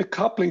the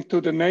coupling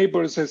to the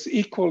neighbors is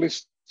equally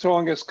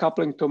strong as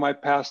coupling to my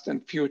past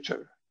and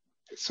future.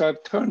 So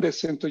I've turned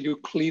this into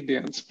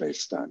Euclidean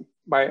space-time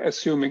by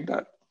assuming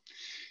that.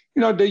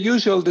 The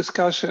usual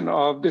discussion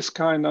of this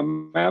kind of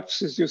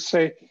maps is you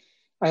say,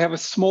 I have a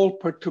small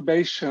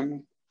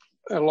perturbation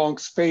along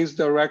space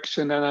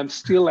direction and I'm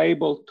still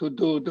able to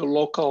do the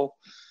local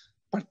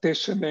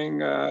partitioning,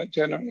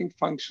 generating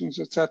functions,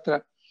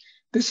 etc.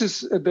 This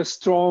is the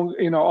strong,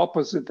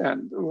 opposite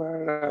end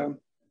where...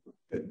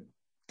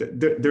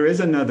 There is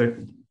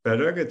another,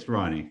 Predrag, it's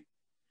Ronnie.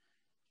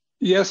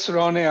 Yes,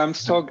 Ronnie, I'm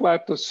so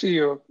glad to see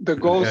you, the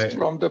ghost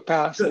from the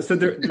past. So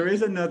there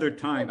is another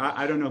time,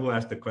 I don't know who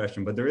asked the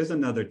question, but there is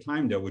another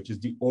time there, which is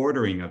the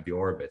ordering of the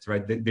orbits,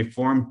 right? They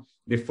form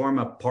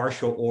a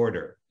partial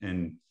order,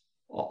 and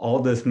all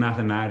this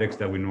mathematics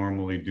that we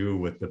normally do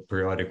with the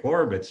periodic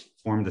orbits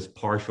form this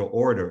partial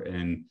order,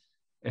 and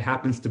it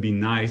happens to be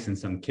nice in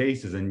some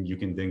cases, and you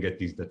can then get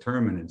these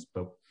determinants,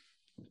 but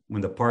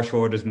when the partial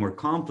order is more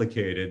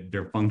complicated,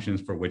 there are functions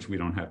for which we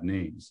don't have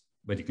names,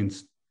 but you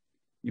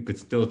could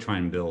still try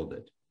and build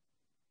it.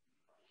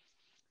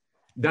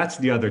 That's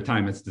the other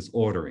time, it's this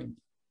ordering.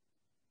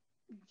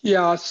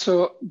 Yeah,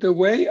 so the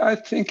way I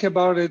think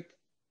about it,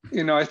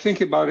 I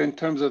think about it in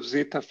terms of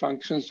zeta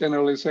functions,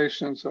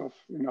 generalizations of,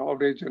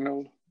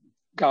 original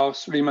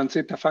Gauss-Riemann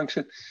zeta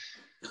function.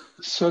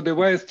 So the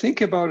way I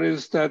think about it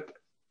is that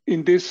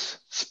in this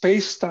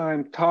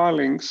space-time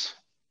tilings,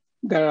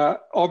 there are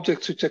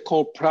objects which are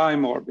called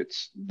prime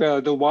orbits.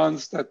 They're the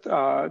ones that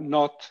are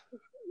not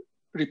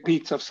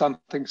repeats of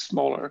something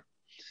smaller.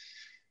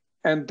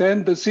 And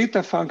then the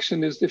zeta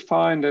function is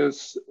defined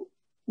as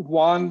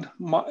one,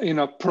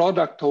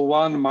 product of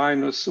 1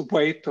 minus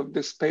weight of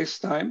the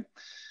space-time.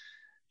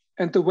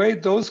 And the way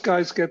those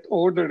guys get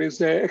ordered is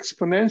they're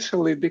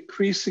exponentially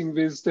decreasing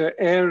with the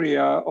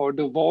area or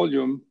the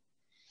volume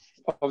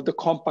of the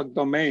compact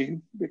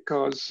domain,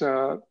 because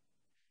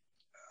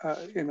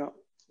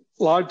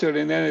larger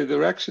in any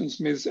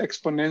directions means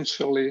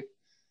exponentially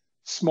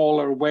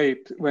smaller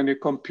weight when you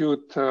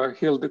compute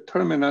Hill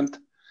determinant.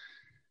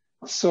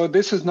 So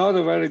this is not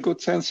a very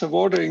good sense of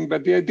ordering,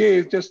 but the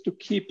idea is just to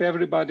keep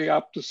everybody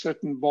up to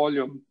certain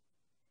volume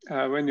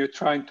when you're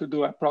trying to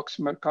do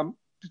approximate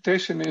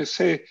computation. And you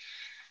say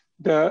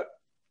the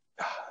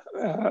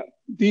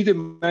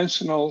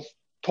d-dimensional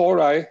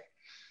tori,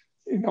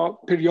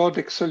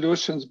 periodic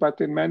solutions,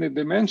 but in many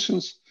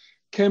dimensions,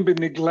 can be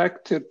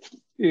neglected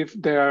if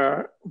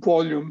their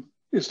volume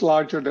is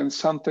larger than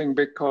something,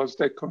 because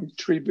they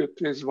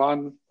contribute is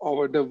 1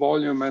 over the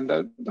volume,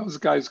 and those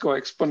guys go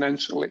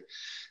exponentially.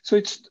 So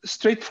it's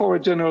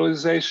straightforward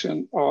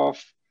generalization of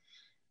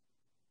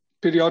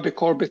periodic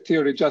orbit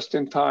theory just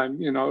in time,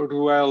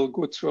 Ruel,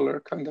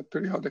 Gutzwiller kind of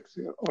periodic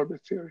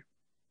orbit theory.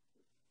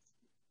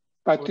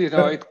 But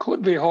it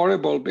could be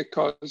horrible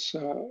because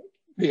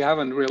we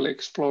haven't really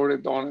explored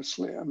it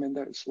honestly. I mean,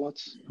 there's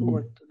lots of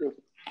work to do.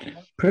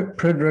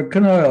 Predrag,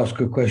 can I ask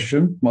a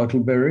question, Michael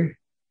Berry?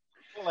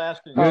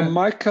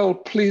 Michael,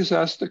 please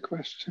ask the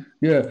question.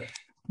 Yeah,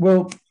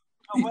 well,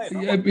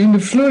 in the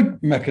fluid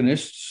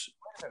mechanists,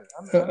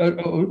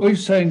 are you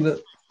saying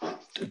that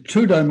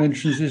 2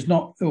 dimensions is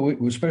not,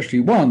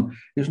 especially 1,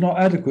 is not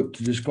adequate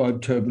to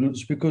describe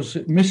turbulence because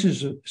it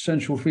misses an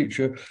essential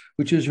feature,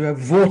 which is you have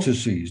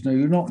vortices. Now,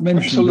 you're not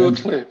mentioning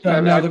absolutely.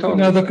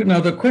 Now,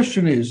 the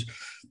question is,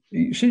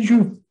 since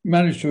you've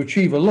managed to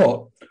achieve a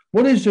lot,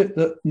 what is it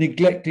that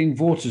neglecting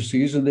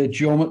vortices and their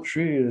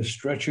geometry, their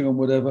stretching and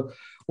whatever,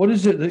 what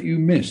is it that you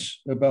miss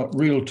about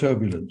real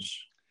turbulence?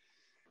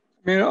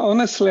 I mean,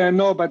 honestly, I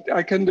know, but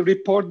I can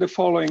report the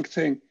following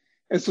thing.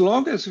 As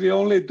long as we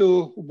only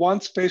do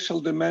 1 spatial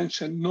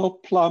dimension, no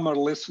plumber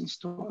listens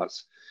to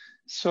us.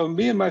 So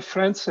me and my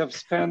friends have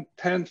spent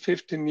 10,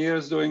 15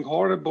 years doing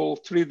horrible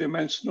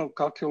 3-dimensional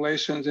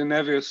calculations in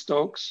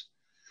Navier-Stokes,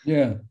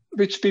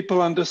 which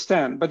people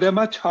understand, but they're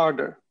much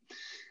harder.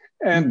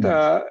 And,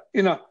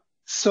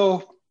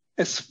 so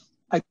as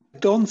I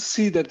don't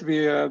see that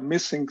we are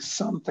missing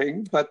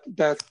something, but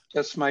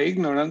that's my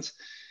ignorance.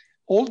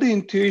 All the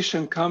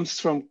intuition comes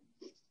from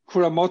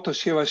Kuramoto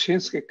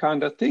Shivashinsky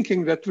kind of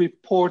thinking that we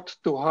port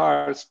to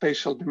higher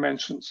spatial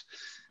dimensions.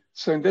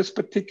 So in this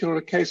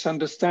particular case,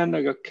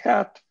 understanding a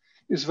cat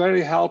is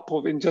very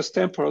helpful in just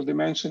temporal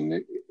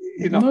dimension,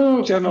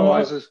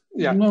 generalizes.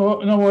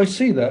 No, I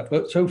see that.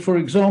 But so, for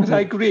example, but I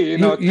agree,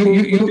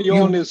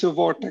 ion is a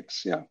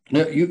vortex,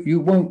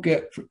 you won't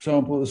get, for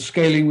example, the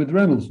scaling with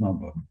Reynolds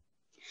number.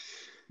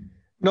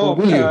 No,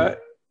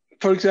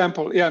 for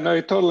example,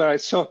 you're totally right.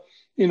 So,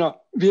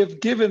 we have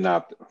given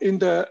up in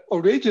the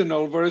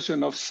original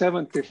version of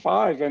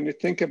 75, and you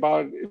think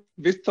about it,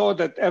 we thought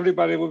that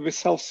everybody would be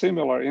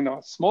self-similar,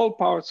 small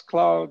parts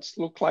clouds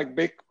look like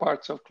big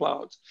parts of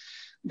clouds.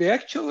 The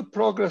actual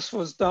progress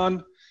was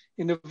done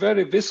in a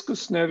very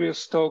viscous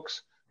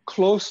Navier-Stokes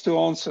close to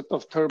onset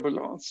of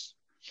turbulence.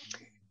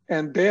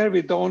 And there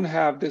we don't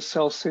have the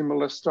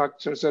self-similar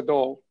structures at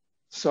all.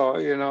 So,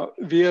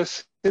 we are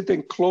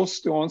sitting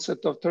close to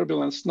onset of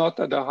turbulence, not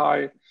at a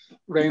high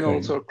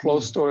Reynolds or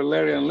close to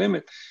Eulerian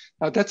limit.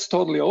 Now that's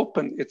totally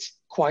open. It's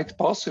quite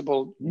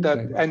possible that,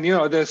 and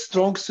there's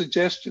strong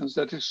suggestions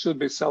that it should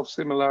be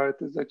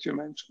self-similarities that you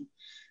mentioned.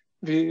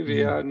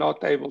 We are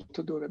not able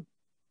to do them.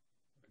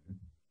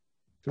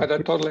 But I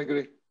totally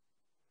agree.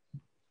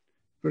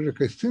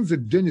 Predrag, I think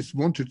that Dennis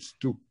wanted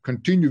to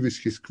continue with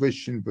his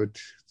question, but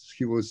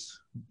it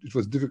was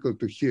difficult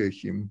to hear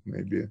him,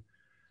 maybe.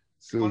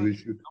 So we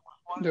should.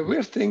 The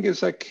weird thing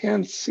is I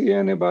can't see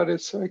anybody,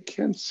 so I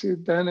can't see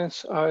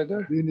Dennis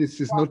either. Dennis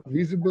is not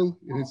visible.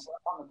 It is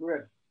on the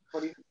grid.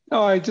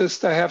 No, I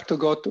have to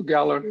go to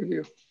gallery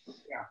view.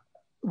 Yeah.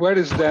 Where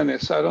is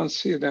Dennis? I don't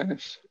see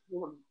Dennis.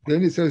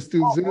 Dennis are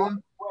still there?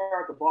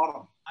 Where at the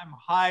bottom? I'm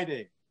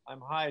hiding.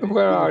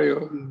 Where are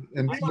you?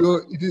 And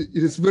it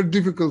is very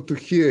difficult to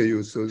hear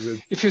you. So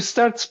that if you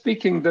start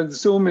speaking, then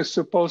Zoom is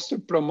supposed to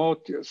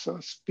promote you. So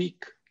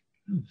speak.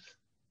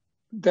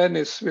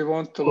 Dennis, we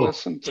want to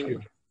listen to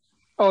you.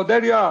 Oh,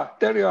 there you are.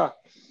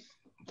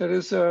 There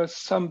is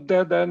some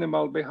dead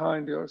animal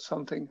behind you or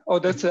something. Oh,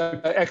 that's an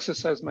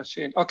exercise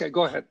machine. Okay,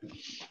 go ahead.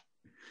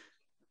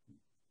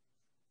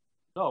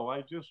 No,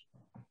 I'm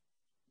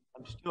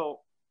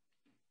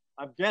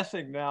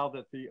guessing now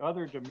that the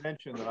other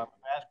dimension that I'm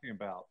asking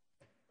about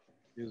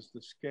is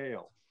the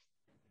scale.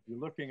 You're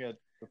looking at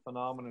the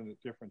phenomenon at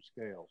different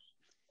scales.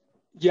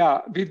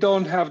 Yeah, we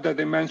don't have the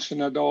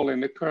dimension at all in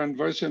the current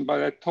version,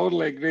 but I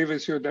totally agree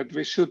with you that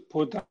we should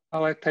put the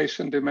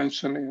dilatation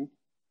dimension in.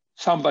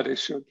 Somebody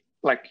should,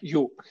 like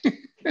you.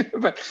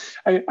 But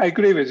I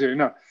agree with you.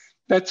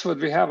 That's what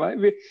we have.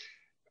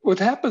 What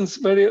happens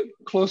very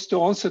close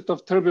to onset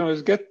of turbulence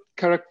is get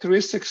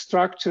characteristic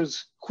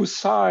structures whose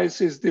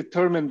size is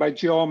determined by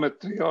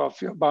geometry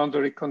of your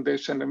boundary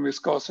condition and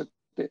viscosity.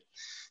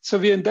 So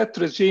we're in that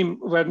regime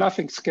where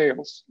nothing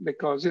scales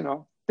because,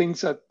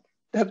 things are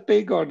that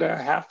big or they're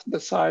half the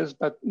size,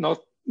 but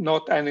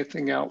not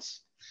anything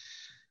else.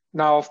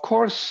 Now, of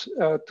course,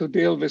 to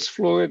deal with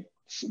fluids,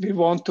 we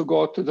want to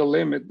go to the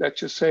limit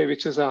that you say,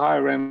 which is a high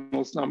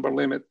Reynolds number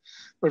limit,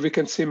 where we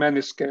can see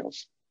many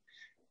scales.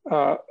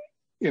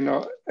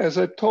 As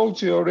I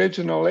told you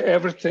originally,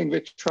 everything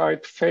we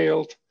tried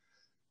failed.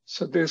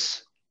 So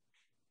this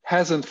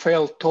hasn't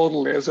failed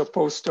totally, as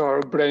opposed to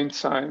our brain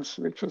science,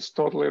 which was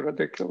totally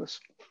ridiculous.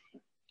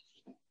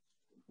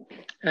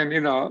 And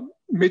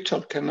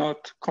Mitchell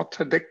cannot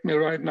contradict me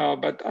right now,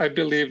 but I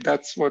believe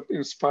that's what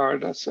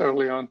inspired us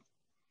early on.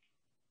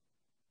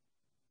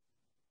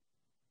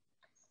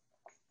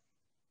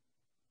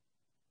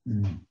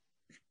 Mm.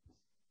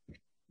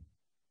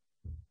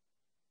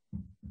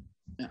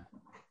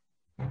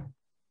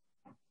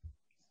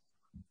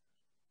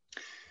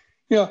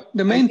 Yeah,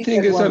 the main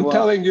thing is I'm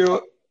telling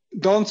you,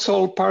 don't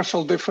solve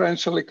partial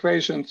differential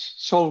equations,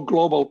 solve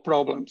global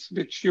problems,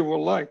 which you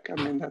will like. I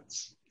mean,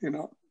 that's,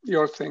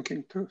 your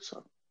thinking too,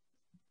 so.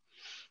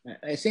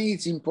 I think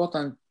it's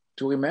important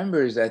to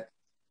remember that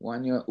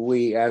when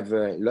we have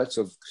lots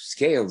of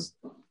scales,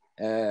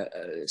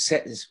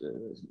 scale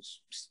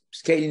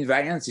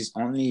invariance is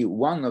only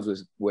one of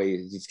the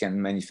ways it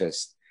can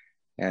manifest.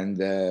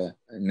 And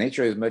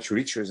nature is much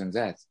richer than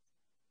that.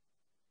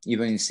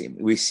 Even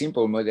with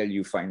simple model,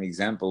 you find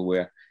example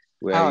where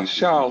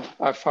Charles,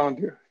 I found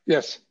you.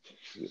 Yes.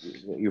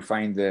 You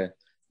find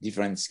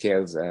different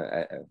scales,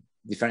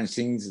 different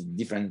things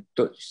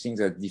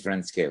at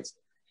different scales.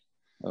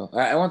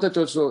 I wanted to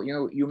also,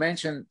 you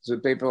mentioned the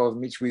paper of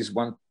Mitch with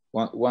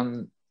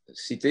one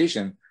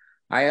citation.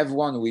 I have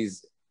one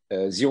with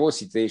 0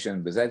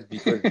 citation, but that's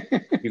because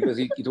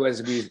it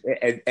was with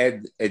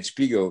Ed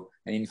Spiegel,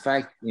 and in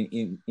fact,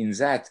 in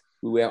that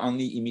we were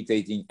only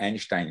imitating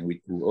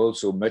Einstein, who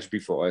also much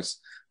before us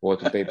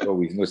wrote a paper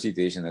with no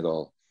citation at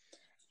all.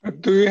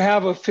 Do you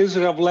have a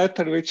Fizerov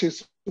letter which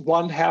is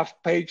 1/2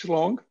 page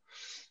long?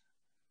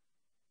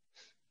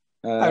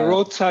 I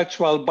wrote such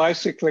while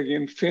bicycling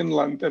in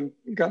Finland and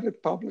got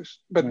it published,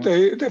 but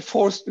they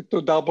forced it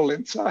to double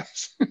in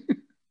size.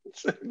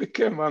 So it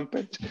became 1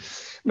 page.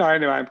 No,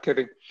 anyway, I'm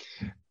kidding.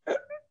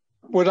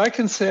 What I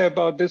can say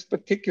about this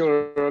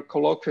particular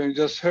colloquium, you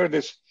just heard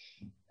this,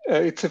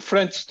 it's a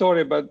French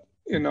story, but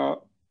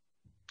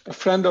a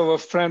friend of a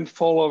friend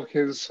followed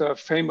his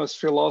famous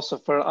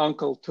philosopher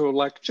uncle to a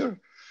lecture.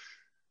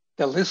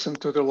 They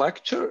listened to the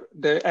lecture,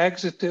 they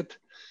exited,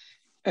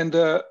 and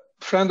the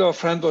friend of a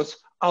friend was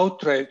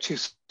outraged. He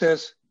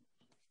says,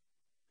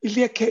 "Il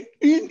y a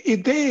une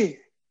idée.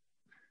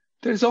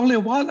 There's only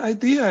one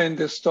idea in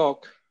this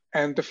talk."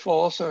 And the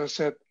philosopher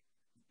said,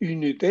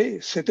 "Une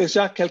idée, c'est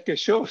déjà quelque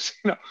chose."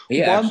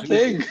 Yeah, one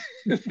thing.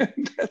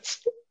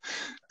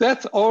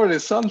 That's already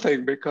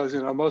something, because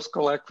most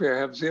colloquia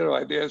have 0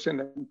 ideas in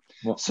them.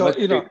 Well, so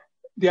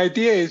the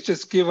idea is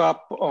just give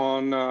up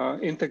on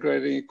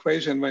integrating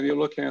equation when you're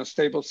looking at a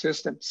stable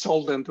system.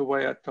 Solve them the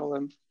way I tell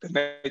them the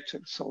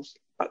nature solves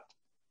it. But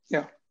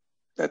yeah,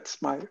 that's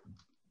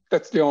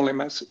the only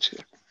message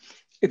here.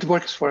 It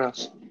works for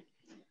us,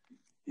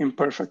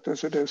 imperfect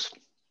as it is.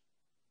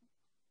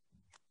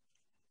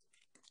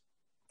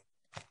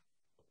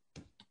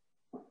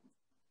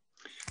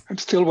 I'm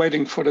still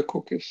waiting for the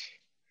cookies.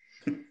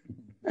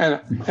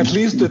 And at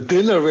least the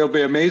dinner will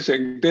be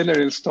amazing. Dinner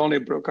in Stony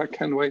Brook, I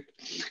can't wait.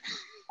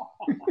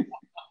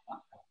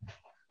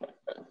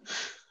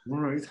 All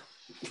right.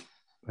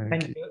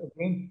 Thank you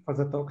again for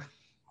the talk.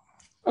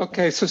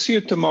 Okay, so see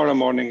you tomorrow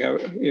morning,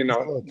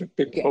 the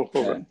people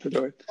who want to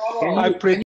do it.